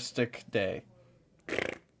Fant4stic day. So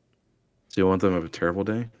you want them to have a terrible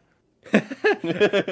day?